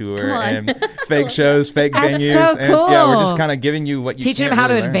fake tour and fake shows, fake That's venues. so And we're just cool. kind of giving you what you Teaching can't them how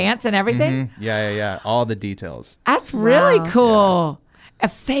to really learn. advance and everything. Yeah. All the details. That's really Wow. cool. A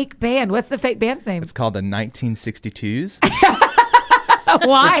fake band. What's the fake band's name? It's called the 1962s.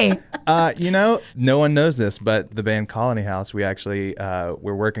 Why? No one knows this, but the band Colony House, we actually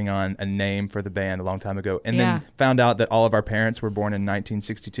were working on a name for the band a long time ago, and Yeah. then found out that all of our parents were born in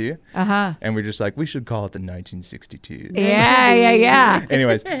 1962, and we're just like, we should call it the 1962s. Yeah.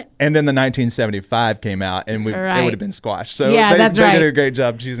 Anyways, and then the 1975 came out, and it Right. would have been squashed. So Yeah, they that's did right. a great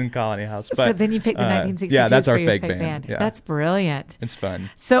job choosing Colony House. But So then you picked the 1962. Yeah, that's for our your fake band. Yeah. That's brilliant. It's fun.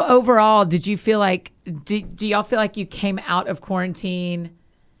 So overall, did you feel like, do y'all feel like you came out of quarantine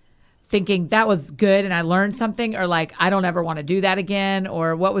thinking that was good and I learned something, or like, I don't ever want to do that again?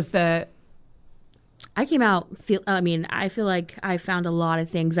 Or what was the... I came out, I feel like I found a lot of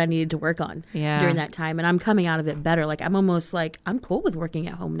things I needed to work on during that time. And I'm coming out of it better. Like, I'm almost like, I'm cool with working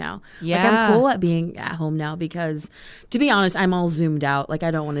at home now. Like, Yeah. I'm cool at being at home now because, to be honest, I'm all zoomed out. Like,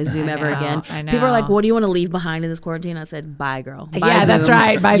 I don't want to Zoom ever know, again. I People are like, know. what do you want to leave behind in this quarantine? I said, bye, girl. Bye, Yeah, that's Zoom.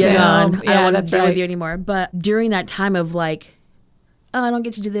 right. Bye, You're Zoom. gone. Yeah, I don't want that's to deal right. with you anymore. But during that time of like, oh, I don't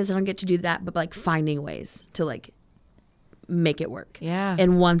get to do this, I don't get to do that, but like finding ways to like make it work. Yeah.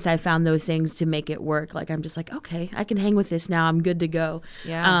 And once I found those things to make it work, like I'm just like, okay, I can hang with this now. I'm good to go.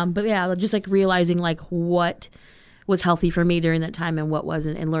 Yeah. But yeah, just like realizing like what was healthy for me during that time and what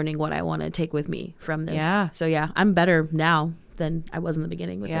wasn't, and learning what I want to take with me from this. Yeah. So yeah, I'm better now than I was in the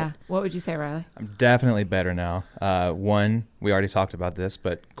beginning with Yeah. it. What would you say, Riley? I'm definitely better now. One, we already talked about this,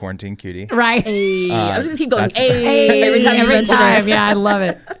 but quarantine cutie. Right. Hey, I'm just gonna keep going. that's- Hey, every time you mention it. Yeah, I love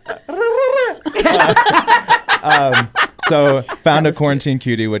it. So found a quarantine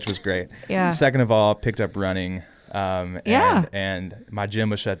cutie, which was great. Yeah. Second of all, picked up running. Yeah. And my gym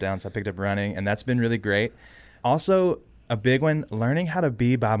was shut down, so I picked up running, and that's been really great. Also, a big one, learning how to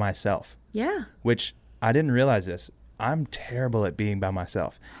be by myself, Yeah. which I didn't realize this. I'm terrible at being by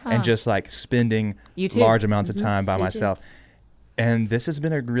myself and just like spending You too. large amounts of time by Me too. myself. And this has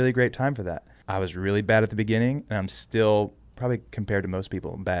been a really great time for that. I was really bad at the beginning, and I'm still probably, compared to most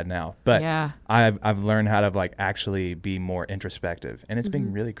people, bad now. But Yeah. I've learned how to like actually be more introspective, and it's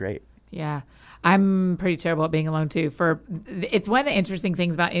been really great. Yeah. I'm pretty terrible at being alone too. It's one of the interesting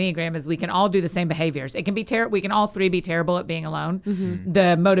things about Enneagram is we can all do the same behaviors. It can be we can all three be terrible at being alone.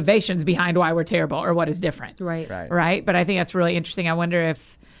 The motivations behind why we're terrible or what is different. Right. Right. But I think that's really interesting. I wonder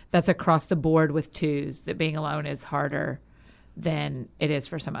if that's across the board with twos, that being alone is harder than it is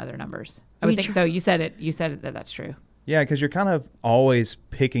for some other numbers. I would think so. You said it that that's true. Yeah, because you're kind of always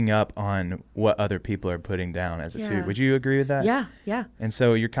picking up on what other people are putting down as a two. Yeah. Would you agree with that? Yeah. Yeah. And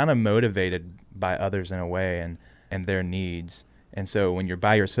so you're kind of motivated by others in a way, and their needs. And so when you're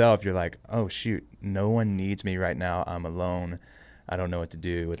by yourself, you're like, oh shoot, no one needs me right now. I'm alone. I don't know what to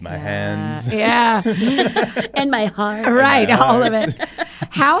do with my hands. Yeah. And my heart. Right, all of it.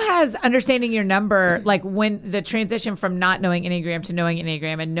 How has understanding your number, like when the transition from not knowing Enneagram to knowing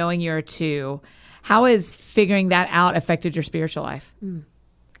Enneagram and knowing you're a two, how has figuring that out affected your spiritual life?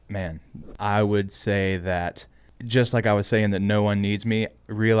 Man, I would say that just like I was saying that no one needs me,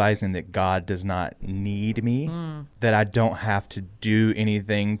 realizing that God does not need me, that I don't have to do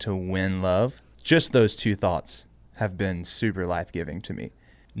anything to win love. Just those two thoughts have been super life-giving to me.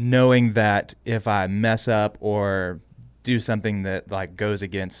 Knowing that if I mess up or do something that like goes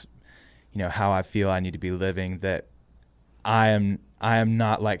against, how I feel I need to be living, that I am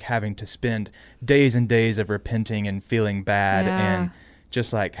not like having to spend days and days of repenting and feeling bad and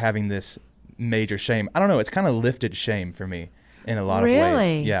just like having this major shame. I don't know. It's kind of lifted shame for me in a lot of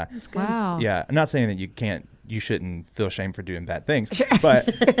ways. Yeah. Wow. Yeah. I'm not saying that you shouldn't feel shame for doing bad things, but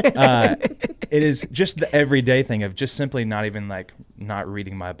it is just the everyday thing of just simply not even like not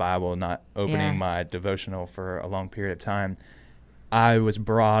reading my Bible, not opening my devotional for a long period of time. I was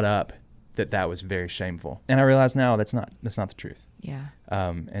brought up that was very shameful. And I realize now that's not the truth. Yeah.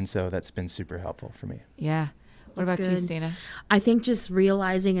 And so that's been super helpful for me. Yeah. What about you, good. Stina? I think just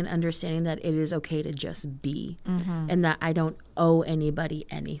realizing and understanding that it is okay to just be, and that I don't owe anybody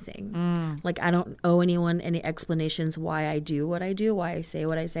anything. Like, I don't owe anyone any explanations why I do what I do, why I say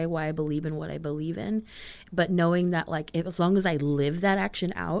what I say, why I believe in what I believe in. But knowing that, like, as long as I live that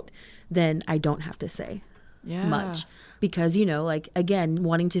action out, then I don't have to say much. Because, you know, like, again,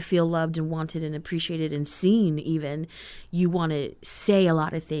 wanting to feel loved and wanted and appreciated and seen, even, you want to say a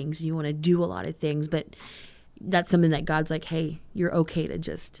lot of things, you want to do a lot of things, but that's something that God's like, hey, you're okay to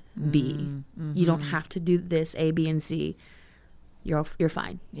just be. You don't have to do this A, B, and C. You're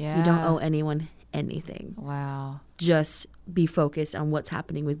fine. Yeah. You don't owe anyone anything. Wow. Just be focused on what's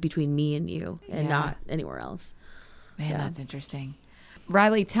happening between me and you, and Yeah. not anywhere else. Man, Yeah. that's interesting.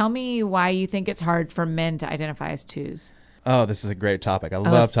 Riley, tell me why you think it's hard for men to identify as twos. Oh, this is a great topic. I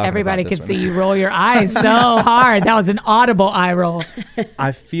love talking Everybody about this could one. see you roll your eyes so hard. That was an audible eye roll.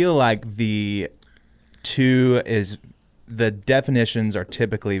 I feel like the two is, the definitions are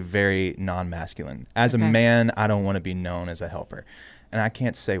typically very non-masculine. As Okay. a man, I don't want to be known as a helper. And I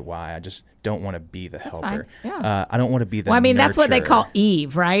can't say why. I just don't want to be the helper. fine. Yeah. I don't want to be the Well, I mean, that's what they nurturer. call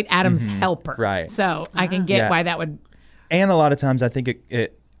Eve, right? Adam's helper. Right. So I can get Yeah. why that would. And a lot of times I think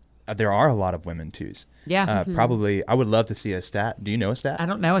there are a lot of women twos. Yeah. Probably, I would love to see a stat. Do you know a stat? I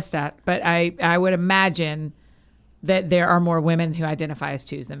don't know a stat, but I would imagine that there are more women who identify as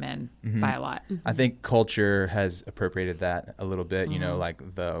twos than men by a lot. I think culture has appropriated that a little bit. You Mm-hmm. know,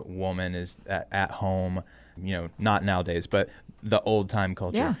 like the woman is at home, you know, not nowadays, but the old time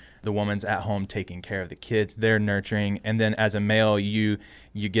culture. Yeah. The woman's at home taking care of the kids, they're nurturing. And then as a male, you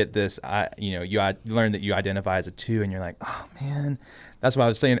get this, you learn that you identify as a two, and you're like, oh man, that's what I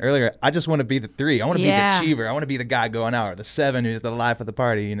was saying earlier. I just want to be the three. I want to Yeah. be the achiever. I want to be the guy going out, or the seven who's the life of the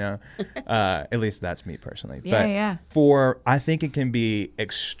party, you know. At least that's me personally. Yeah, But yeah. I think it can be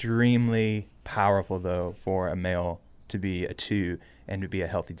extremely powerful though for a male to be a two and to be a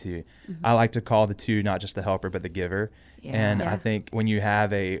healthy two. I like to call the two not just the helper but the giver. Yeah. And Yeah. I think when you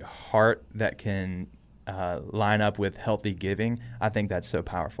have a heart that can line up with healthy giving, I think that's so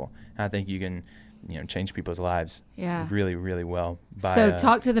powerful. And I think you can, change people's lives Yeah. really, really well. So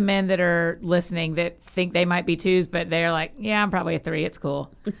talk to the men that are listening that think they might be twos, but they're like, yeah, I'm probably a three. It's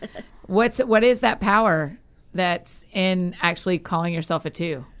cool. What is that power that's in actually calling yourself a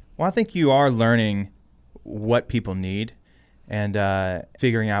two? Well, I think you are learning what people need and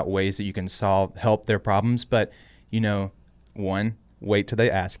figuring out ways that you can help their problems. But, one, wait till they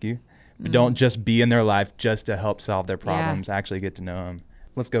ask you. But don't just be in their life just to help solve their problems. Actually get to know them.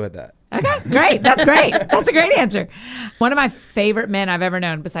 Let's go with that. Okay, great. That's great. That's a great answer. One of my favorite men I've ever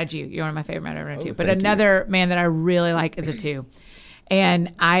known, besides you, you're one of my favorite men I've ever known too. But thank you. another man that I really like is a two.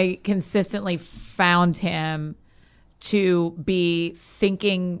 And I consistently found him to be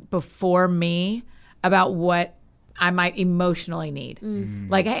thinking before me about what I might emotionally need.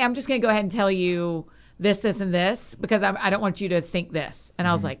 Like, hey, I'm just going to go ahead and tell you this, and this, because I don't want you to think this. And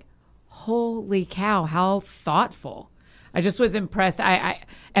I was like, holy cow, how thoughtful. I just was impressed.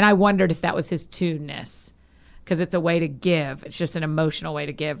 And I wondered if that was his two-ness, because it's a way to give. It's just an emotional way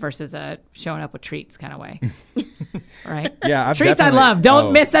to give versus a showing up with treats kind of way. Right? Yeah, I've treats I definitely- love. Don't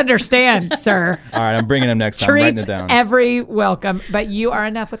oh. misunderstand, sir. All right, I'm bringing them next time. I'm writing Treats it down. every welcome, but you are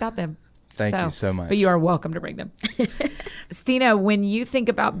enough without them. Thank you so much. But you are welcome to bring them. Stina, when you think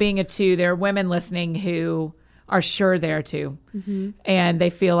about being a two, there are women listening who are sure they're two. And they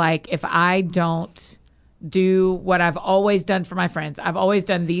feel like, if I don't do what I've always done for my friends, I've always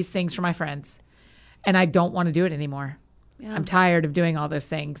done these things for my friends, and I don't want to do it anymore. Yeah. I'm tired of doing all those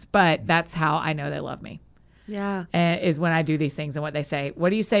things, but that's how I know they love me. Yeah. Is when I do these things and what they say. What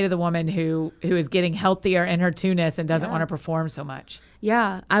do you say to the woman who is getting healthier in her two-ness and doesn't want to perform so much?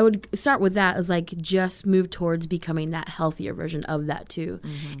 Yeah, I would start with that as like just move towards becoming that healthier version of that too.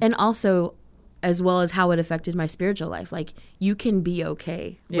 And also, as well as how it affected my spiritual life. Like, you can be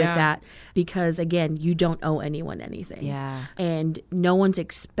okay with Yeah. that because, again, you don't owe anyone anything. Yeah. And no one's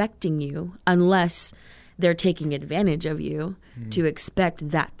expecting you, unless they're taking advantage of you, to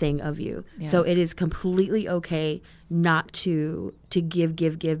expect that thing of you. Yeah. So it is completely okay not to give,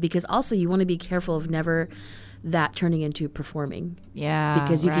 because also you want to be careful of never that turning into performing. Yeah.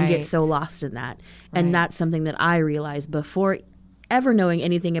 Because you can get right. so lost in that. And Right. that's something that I realized before ever knowing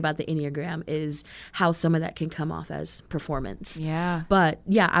anything about the Enneagram, is how some of that can come off as performance. Yeah. But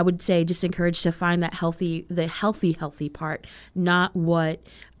yeah, I would say just encourage to find that healthy part, not what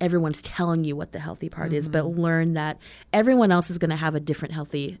everyone's telling you what the healthy part is, but learn that everyone else is going to have a different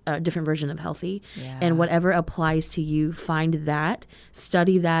version of healthy. Yeah. And whatever applies to you, find that,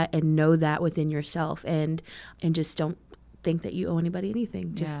 study that, and know that within yourself, and just don't think that you owe anybody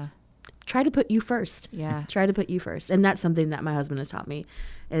anything. Just Yeah. try to put you first. Yeah. Try to put you first. And that's something that my husband has taught me,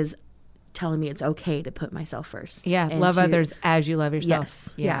 is telling me it's okay to put myself first. Yeah. And Love to- others as you love yourself.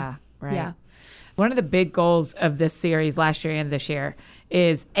 Yes. Yeah. Yeah. Right. Yeah. One of the big goals of this series last year and this year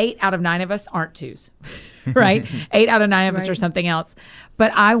is 8 out of 9 of us aren't 2s, right? 8 out of 9 of us are Right. something else.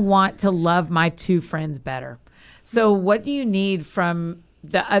 But I want to love my 2 friends better. So what do you need from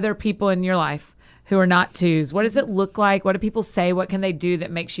the other people in your life who are not 2s? What does it look like? What do people say? What can they do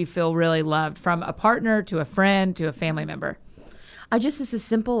that makes you feel really loved, from a partner to a friend to a family member? It's as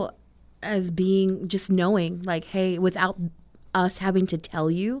simple as being, just knowing, like, hey, without us having to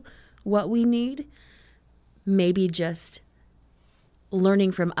tell you what we need, maybe just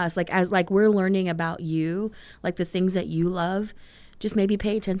learning from us, like, as like we're learning about you, like the things that you love, just maybe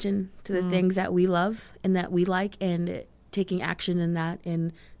pay attention to the things that we love and that we like, and taking action in that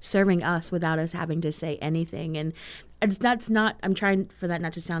and serving us without us having to say anything. And that's not, I'm trying for that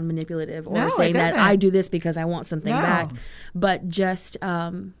not to sound manipulative or No, it saying that doesn't. I do this because I want something No. back, but just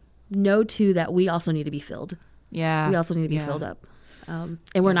know too that we also need to be filled. Yeah. We also need to be Yeah. filled up. And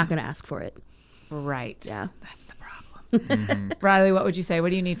we're not going to ask for it. Right. Yeah. That's the problem. Riley, what would you say? What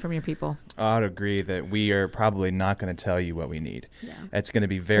do you need from your people? I'd agree that we are probably not going to tell you what we need. Yeah. It's going to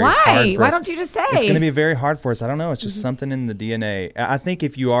be very Why? hard for Why us. don't you just say? It's going to be very hard for us. I don't know. It's just something in the DNA. I think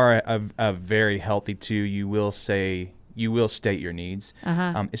if you are a very healthy 2, you will state your needs.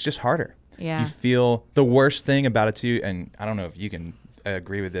 It's just harder. Yeah. You feel the worst thing about a 2, and I don't know if you can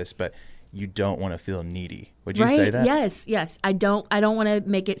agree with this, but you don't want to feel needy. Would you say that? Yes. I don't want to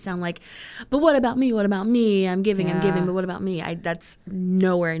make it sound like, but what about me? What about me? I'm giving, Yeah. but what about me? That's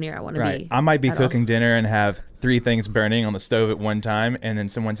nowhere near I want to Right. be. I might be at all. cooking dinner and have 3 things burning on the stove at one time, and then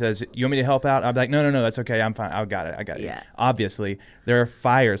someone says, "You want me to help out?" I'll be like, "No, that's okay. I'm fine. I got it. Yeah. Obviously, there are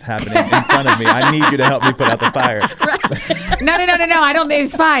fires happening in front of me. I need you to help me put out the fire. No. I don't.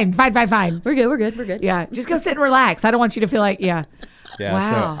 It's fine. Fine. We're good. Yeah. Just go sit and relax. I don't want you to feel like, yeah. Yeah,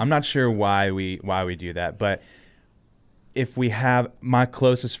 Wow. so I'm not sure why we do that, but if we have, my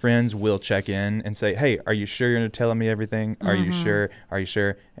closest friends will check in and say, "Hey, are you sure you're telling me everything? Are you sure? Are you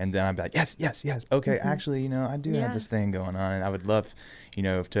sure?" And then I'd be like, yes. Okay, actually, I do Yeah. have this thing going on, and I would love,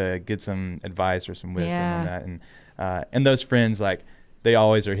 to get some advice or some wisdom Yeah. on that. And those friends, like, they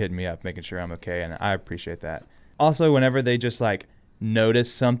always are hitting me up, making sure I'm okay, and I appreciate that. Also, whenever they just like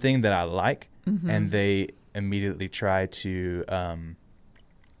notice something that I like, and they immediately try to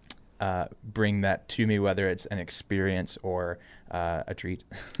bring that to me, whether it's an experience or a treat.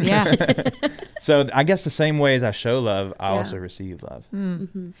 Yeah. So I guess the same way as I show love, I Yeah. also receive love.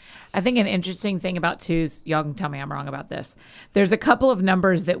 I think an interesting thing about 2s, y'all can tell me I'm wrong about this. There's a couple of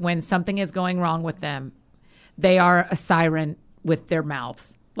numbers that when something is going wrong with them, they are a siren with their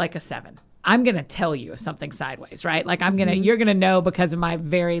mouths, like a 7. I'm going to tell you if something's sideways, right? Like you're going to know because of my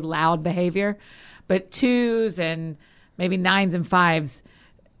very loud behavior. But 2s and maybe 9s and 5s,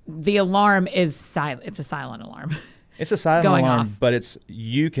 the alarm is silent. It's a silent alarm. It's a silent Going alarm, off. but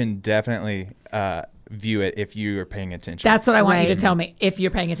you can definitely view it if you are paying attention. That's what I want you to Right. tell me. If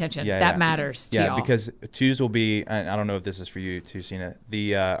you're paying attention, that matters to y'all. because 2s will be, and I don't know if this is for you too, Sina.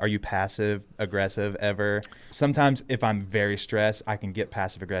 Are you passive aggressive ever? Sometimes if I'm very stressed, I can get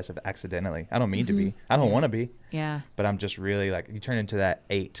passive aggressive accidentally. I don't mean to be. I don't want to be. Yeah. But I'm just really like, you turn into that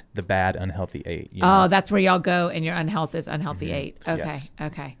 8, the bad, unhealthy 8. Oh, that's where y'all go, and your unhealth is unhealthy 8. Okay. Yes.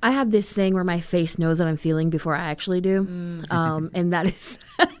 Okay. I have this saying where my face knows what I'm feeling before I actually do. And that is,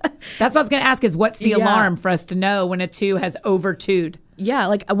 That's what I was going to ask is what's the Yeah. alarm for us to know when a 2 has over 2'd? yeah,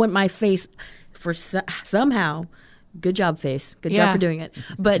 like I want my face somehow, good job face, good Yeah. job for doing it,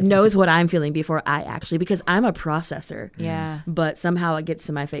 but knows what I'm feeling before I actually, because I'm a processor. Yeah. But somehow it gets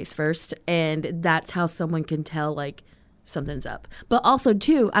to my face first. And that's how someone can tell like something's up. But also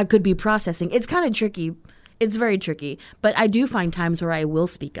too, I could be processing. It's kind of tricky. It's very tricky. But I do find times where I will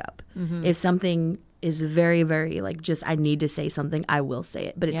speak up. If something is very, very like just I need to say something, I will say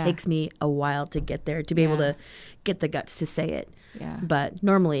it. But it Yeah. takes me a while to get there, to be able Yeah. to get the guts to say it. Yeah. But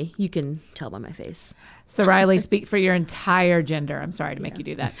normally you can tell by my face. So Riley, speak for your entire gender. I'm sorry to make you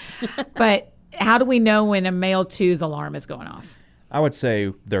do that. But how do we know when a male 2's alarm is going off? I would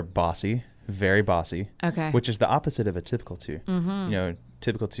say they're bossy, very bossy. Okay. Which is the opposite of a typical 2.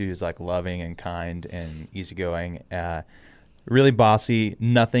 Typical 2 is like loving and kind and easygoing. Really bossy.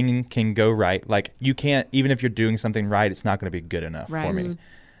 Nothing can go right. Like you can't, even if you're doing something right, it's not going to be good enough for Right. me.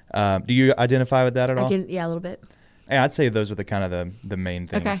 Do you identify with that at all? I can, yeah, a little bit. Yeah, I'd say those are the kind of the main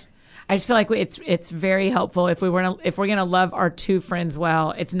things. Okay. I just feel like it's very helpful if we're gonna love our 2 friends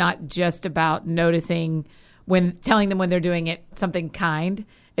well. It's not just about noticing telling them when they're doing it something kind.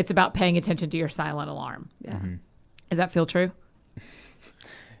 It's about paying attention to your silent alarm. Yeah. Does that feel true?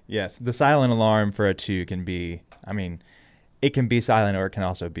 Yes, the silent alarm for a 2 can be, I mean, it can be silent or it can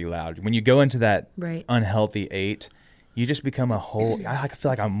also be loud. When you go into that Right. unhealthy 8, you just become a whole, I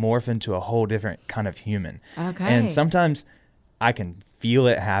feel like I morph into a whole different kind of human. Okay. And sometimes I can feel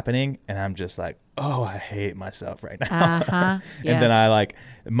it happening and I'm just like, oh, I hate myself right now. Uh-huh. And then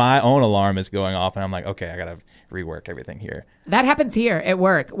my own alarm is going off and I'm like, okay, I got to rework everything here. That happens here at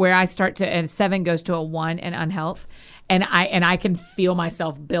work where I start to, and 7 goes to a 1 in unhealth. And I can feel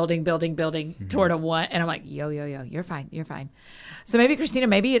myself building toward a 1. And I'm like, yo, you're fine. So maybe, Christina,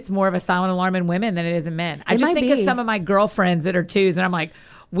 maybe it's more of a silent alarm in women than it is in men. I It just might think of be. some of my girlfriends that are 2s, and I'm like,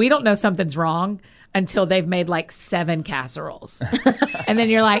 we don't know something's wrong until they've made like 7 casseroles. And then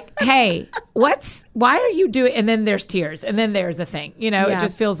you're like, hey, why are you doing, and then there's tears, and then there's a thing. You know, Yeah. it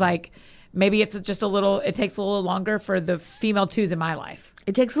just feels like maybe it's just it takes a little longer for the female 2s in my life.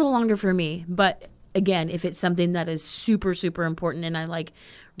 It takes a little longer for me, but again, if it's something that is super, super important and I like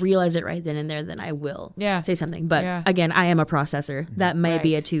realize it right then and there, then I will say something. But again, I am a processor. That may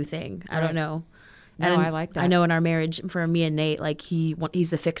be a Right. 2 thing. I Right. don't know. No, And I like that. I know in our marriage, for me and Nate, like he's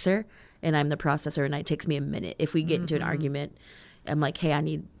the fixer and I'm the processor, and it takes me a minute. If we get into an argument, I'm like, hey, I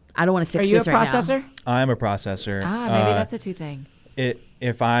don't want to fix Are you a this right processor? now. I'm a processor. Maybe that's a 2 thing.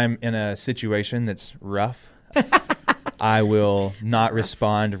 If I'm in a situation that's rough, I will not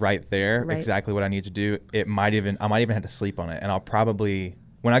respond right there Right. exactly what I need to do. I might even have to sleep on it, and I'll probably,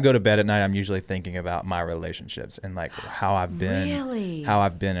 when I go to bed at night, I'm usually thinking about my relationships and like how I've been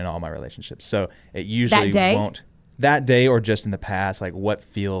in all my relationships. So it usually That day? won't that day or just in the past, like what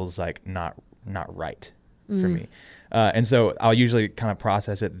feels like not right for me. And so I'll usually kind of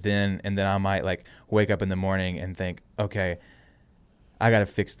process it then, and then I might like wake up in the morning and think, okay, I got to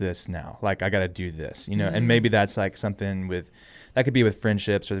fix this now. Like I got to do this, you know, and maybe that's like something that could be with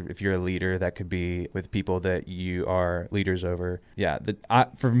friendships, or if you're a leader, that could be with people that you are leaders over. Yeah.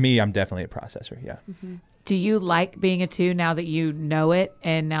 For me, I'm definitely a processor. Yeah. Mm-hmm. Do you like being a 2 now that you know it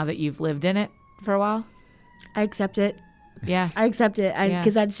and now that you've lived in it for a while? I accept it. Yeah. I accept it Yeah.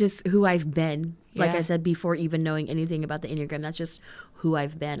 because that's just who I've been. Like Yeah. I said before, even knowing anything about the Enneagram, that's just who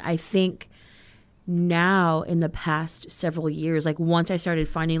I've been. I think now in the past several years, like once I started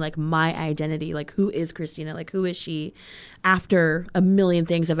finding like my identity, like who is Christina, like who is she after a million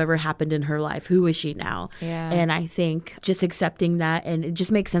things have ever happened in her life, who is she now? Yeah. And I think just accepting that, and it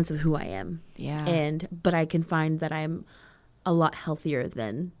just makes sense of who I am. Yeah. But I can find that I'm a lot healthier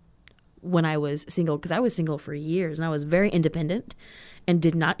than when I was single, because I was single for years and I was very independent and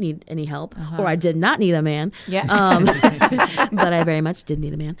did not need any help, or I did not need a man. Yeah. But I very much did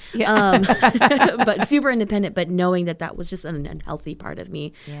need a man. But super independent, but knowing that was just an unhealthy part of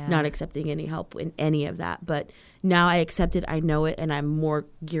me, Yeah. not accepting any help in any of that. But now I accept it, I know it, and I'm more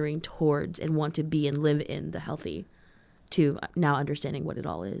gearing towards and want to be and live in the healthy, to now understanding what it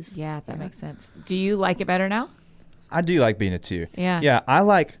all is. Yeah, that makes sense. Do you like it better now? I do like being a 2. Yeah. Yeah.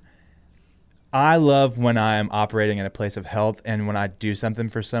 I love when I'm operating in a place of health and when I do something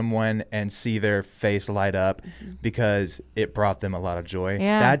for someone and see their face light up because it brought them a lot of joy.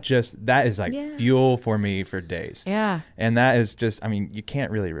 Yeah. That is like fuel for me for days. Yeah. And that is just, I mean, you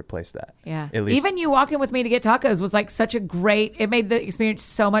can't really replace that. Yeah. At least Even you walking with me to get tacos was like such a great, it made the experience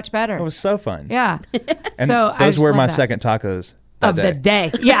so much better. it was so fun. Yeah. And so I those just were love my that. second tacos that Of the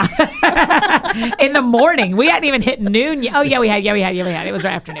day. Yeah. In the morning. We hadn't even hit noon yet. Oh, yeah, we had. It was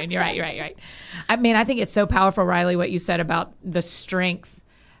right afternoon. You're right. I mean, I think it's so powerful, Riley, what you said about the strength,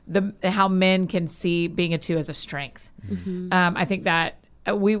 how men can see being a 2 as a strength. I think that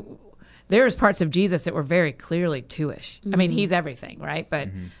there's parts of Jesus that were very clearly 2-ish. I mean, he's everything, right? But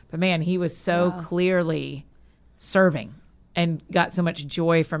man, he was so clearly serving and got so much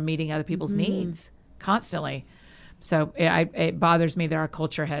joy from meeting other people's needs constantly. So it bothers me that our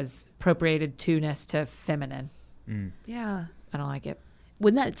culture has appropriated 2-ness to feminine. Yeah. I don't like it.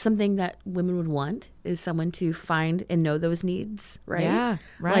 Wouldn't that something that women would want, is someone to find and know those needs, right? Yeah,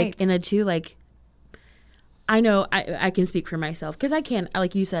 right. Like in a 2, like I know I can speak for myself, because I can,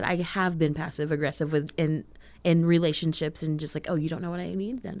 like you said, I have been passive aggressive in relationships and just like, oh, you don't know what I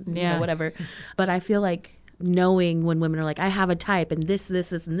need, then you know, whatever. But I feel like knowing when women are like, I have a type and this,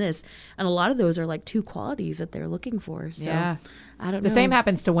 and this, and a lot of those are like 2 qualities that they're looking for. So Yeah. I don't know. The same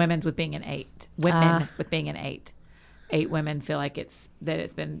happens to women with being an 8. Women with being an 8. 8 women feel like it's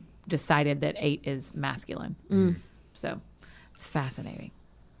been decided that 8 is masculine. So it's fascinating.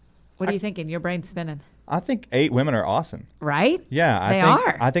 What are you thinking? Your brain's spinning, I think 8 women are awesome. right? Yeah,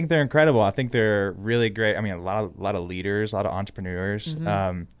 are. I think they're incredible. I think they're really great. I mean, a lot of leaders, a lot of entrepreneurs,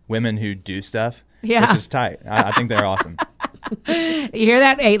 women who do stuff, Yeah. which is tight. I think they're awesome. You hear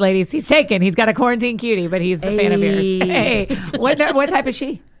that, 8 ladies? He's taken. He's got a quarantine cutie, but he's a fan of yours. Hey, what type is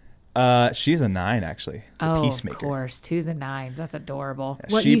she? She's a 9, actually. The Oh, peacemaker. of course. 2s and 9s. That's adorable.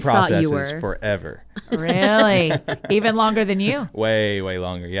 What She you thought you processes were. forever. Really? Even longer than you? Way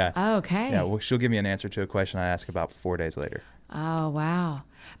longer. Yeah. Okay. Yeah. Well, she'll give me an answer to a question I ask about 4 days later. Oh, wow.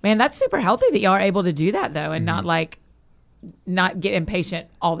 Man, that's super healthy that y'all are able to do that, though, and not get impatient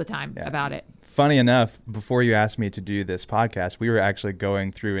all the time about it. Funny enough, before you asked me to do this podcast, we were actually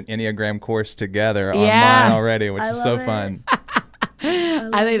going through an Enneagram course together online already, which is so love it. fun.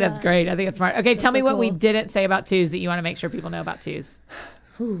 I think that's great. I think it's smart. Okay, tell me so what we cool. didn't say about 2s that you want to make sure people know about 2s.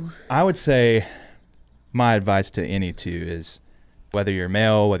 I would say my advice to any 2 is whether you're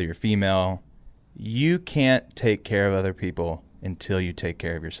male, whether you're female, you can't take care of other people until you take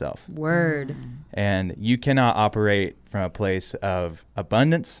care of yourself. Word. And you cannot operate from a place of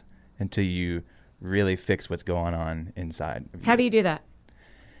abundance until you really fix what's going on inside of you. How do you do that?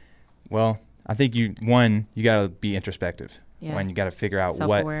 Well, I think you got to be introspective. Yeah. When you got to figure out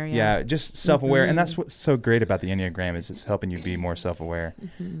Self-aware, yeah. just self-aware. And that's what's so great about the Enneagram is it's helping you be more self-aware.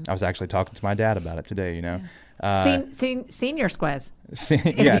 I was actually talking to my dad about it today, you know. Senior Squez. Yes.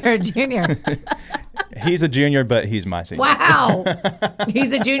 If you're a junior. He's a junior, but he's my senior. Wow.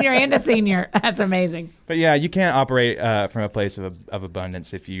 He's a junior and a senior. That's amazing. But yeah, you can't operate from a place of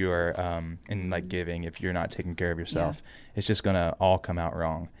abundance if you are in like giving, if you're not taking care of yourself. It's just going to all come out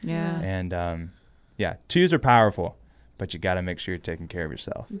wrong. Yeah. And 2s are powerful, but you got to make sure you're taking care of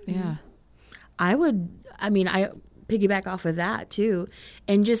yourself. Yeah. I piggyback off of that too.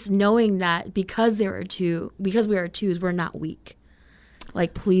 And just knowing that because we are 2s, we're not weak.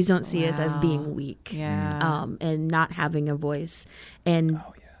 Like, please don't see us as being weak. Yeah. And not having a voice. And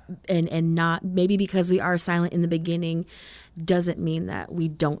and not, maybe because we are silent in the beginning doesn't mean that we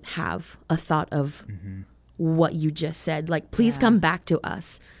don't have a thought of what you just said. Like, please come back to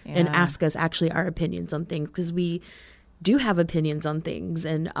us and Yeah. ask us actually our opinions on things, because we do have opinions on things,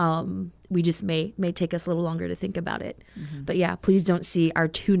 and we just may take us a little longer to think about it. But yeah, please don't see our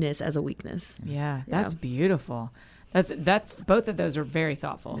 2-ness as a weakness. Yeah. That's beautiful. That's both of those are very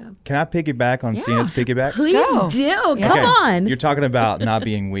thoughtful. Yeah. Can I piggyback on Cena's piggyback? Please Go. do. Yeah. Come Okay. on. You're talking about not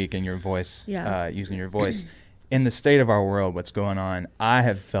being weak in your voice, Yeah. using your voice. In the state of our world, what's going on, I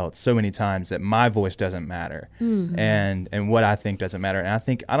have felt so many times that my voice doesn't matter, and what I think doesn't matter.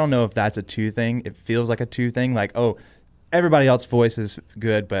 And I don't know if that's a 2 thing. It feels like a 2 thing, like, oh, everybody else's voice is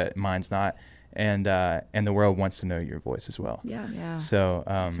good, but mine's not. And the world wants to know your voice as well. Yeah. Yeah. So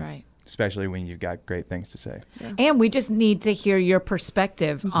That's right. especially when you've got great things to say. And we just need to hear your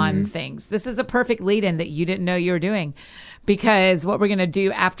perspective on things. This is a perfect lead-in that you didn't know you were doing, because what we're going to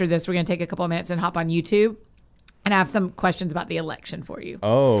do after this, we're going to take a couple of minutes and hop on YouTube and I have some questions about the election for you.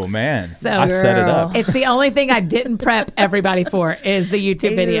 Oh, man. So, I set it up. It's the only thing I didn't prep everybody for is the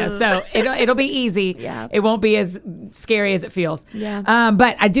YouTube video. So it'll be easy. Yeah. It won't be as scary as it feels. Yeah.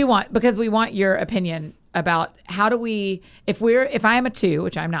 But I do want, because we want your opinion about how do we, if I am a 2,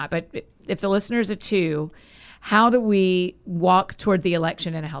 which I'm not, but if the listener's a 2, how do we walk toward the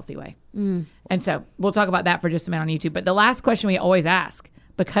election in a healthy way? And so we'll talk about that for just a minute on YouTube. But the last question we always ask,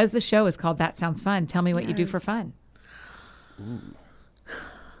 because the show is called That Sounds Fun, tell me what you do for fun.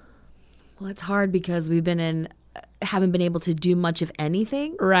 Well, it's hard because haven't been able to do much of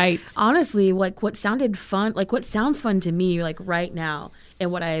anything. Right. Honestly, like what sounds fun to me, like right now,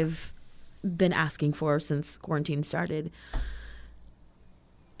 and what I've been asking for since quarantine started.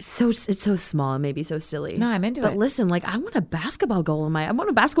 It's so small and maybe so silly. No, I'm into it. But listen, like I want a basketball goal I want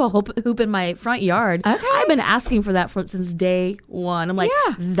a basketball hoop in my front yard. Okay. I've been asking for that since day one. I'm like,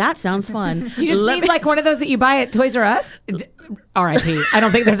 Yeah. that sounds fun. You just Let need me- like one of those that you buy at Toys R Us. R.I.P. I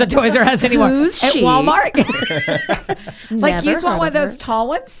don't think there's a Toys R Us anymore. Who's at she? Walmart. Like Never you just want heard one of of her. those tall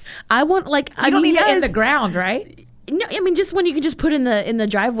ones. I want like You don't need it in yes. the ground, right? No, I mean just one you can just put in the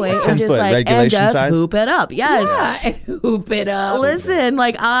driveway and 10 just foot like and regulation just size? hoop it up. Yes. Yeah, and hoop it up. Listen,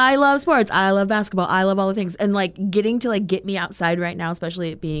 like I love sports. I love basketball. I love all the things. And like getting to like get me outside right now,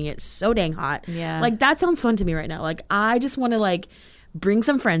 especially it being so dang hot. Yeah. Like that sounds fun to me right now. Like I just want to like bring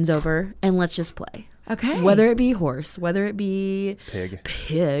some friends over and let's just play. Okay. Whether it be horse, whether it be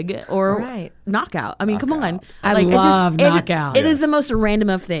pig or Right. knockout. I mean, come on. I Like, love knockout. It is the most random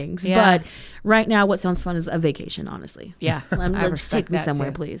of things. Yeah. But right now, what sounds fun is a vacation, honestly. Yeah, I Let's respect take me that,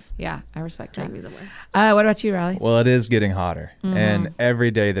 somewhere, too. please. Yeah, I respect that. Take me somewhere. What about you, Riley? Well, it is getting hotter. And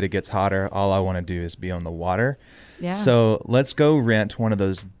every day that it gets hotter, all I want to do is be on the water. Yeah. So let's go rent one of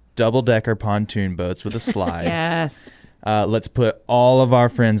those double-decker pontoon boats with a slide. Yes. Let's put all of our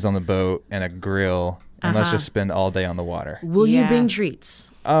friends on the boat and a grill, and let's just spend all day on the water. Will you bring Yes. treats?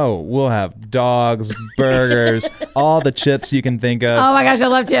 Oh, we'll have dogs, burgers, all the chips you can think of. Oh my gosh, I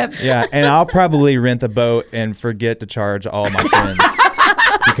love chips. Yeah, and I'll probably rent the boat and forget to charge all my friends.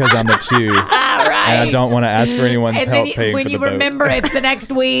 because I'm a 2. Right. And I don't want to ask for anyone's And help then paying when for the you boat. remember it's the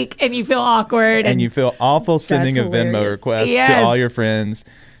next week and you feel awkward. And you feel awful sending a Venmo hilarious. request Yes. to all your friends.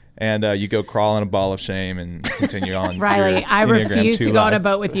 And you go crawl in a ball of shame and continue on. Riley, your I Enneagram refuse 2 to go on a life.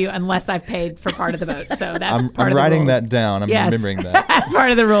 boat with you unless I've paid for part of the boat. So that's part I'm of the writing rules. that down. I'm Yes. remembering that. That's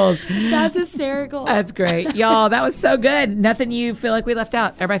part of the rules. That's hysterical. That's great. Y'all, that was so good. Nothing you feel like we left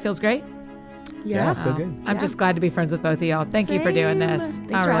out. Everybody feels great? Yeah, I feel good. I'm just glad to be friends with both of y'all. Thank you for doing Same. this.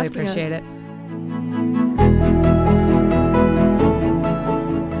 Thanks I for really asking appreciate us. it.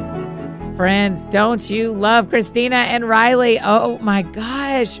 Friends, don't you love Christina and Riley? Oh my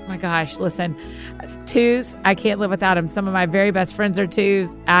gosh. My gosh. Listen, 2s, I can't live without them. Some of my very best friends are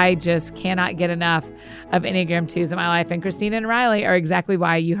 2s. I just cannot get enough of Enneagram 2s in my life. And Christina and Riley are exactly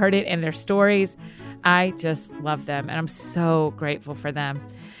why. You heard it in their stories. I just love them, and I'm so grateful for them.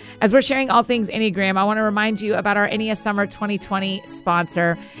 As we're sharing all things Enneagram, I want to remind you about our Ennea Summer 2020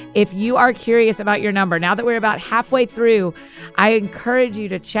 sponsor. If you are curious about your number, now that we're about halfway through, I encourage you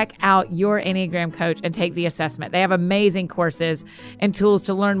to check out your Enneagram coach and take the assessment. They have amazing courses and tools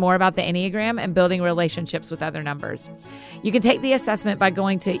to learn more about the Enneagram and building relationships with other numbers. You can take the assessment by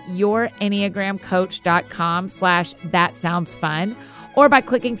going to yourenneagramcoach.com/thatsoundsfun or by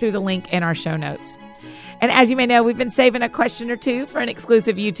clicking through the link in our show notes. And as you may know, we've been saving a question or two for an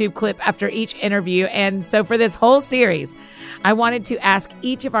exclusive YouTube clip after each interview. And so for this whole series, I wanted to ask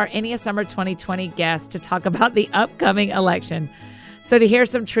each of our Ennea Summer 2020 guests to talk about the upcoming election. So to hear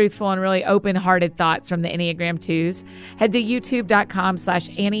some truthful and really open-hearted thoughts from the Enneagram 2s, head to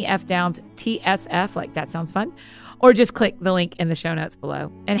youtube.com/AnnieFDownsTSF, like that sounds fun, or just click the link in the show notes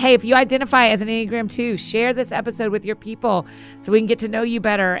below. And hey, if you identify as an Enneagram 2, share this episode with your people so we can get to know you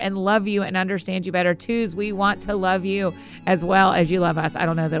better and love you and understand you better. 2s, we want to love you as well as you love us. I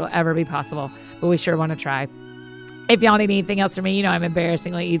don't know that it'll ever be possible, but we sure want to try. If y'all need anything else from me, you know I'm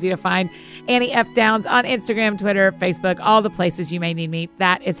embarrassingly easy to find. Annie F. Downs on Instagram, Twitter, Facebook, all the places you may need me.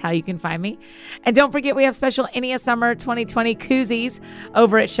 That is how you can find me. And don't forget, we have special Ennea Summer 2020 koozies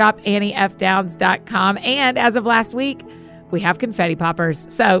over at shopanniefdowns.com. And as of last week, we have confetti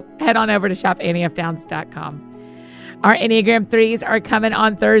poppers. So head on over to shopanniefdowns.com. Our Enneagram 3s are coming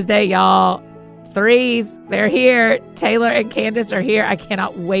on Thursday, y'all. 3s, they're here. Taylor and Candace are here. I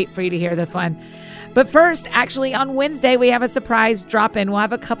cannot wait for you to hear this one. But first, actually, on Wednesday, we have a surprise drop-in. We'll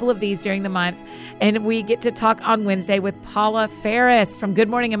have a couple of these during the month. And we get to talk on Wednesday with Paula Ferris from Good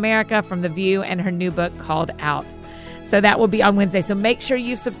Morning America, from The View, and her new book called Out. So that will be on Wednesday. So make sure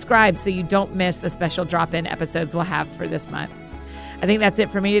you subscribe so you don't miss the special drop-in episodes we'll have for this month. I think that's it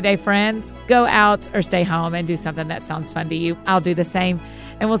for me today, friends. Go out or stay home and do something that sounds fun to you. I'll do the same.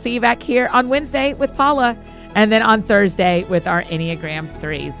 And we'll see you back here on Wednesday with Paula, and then on Thursday with our Enneagram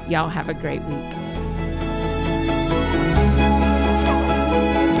 3s. Y'all have a great week.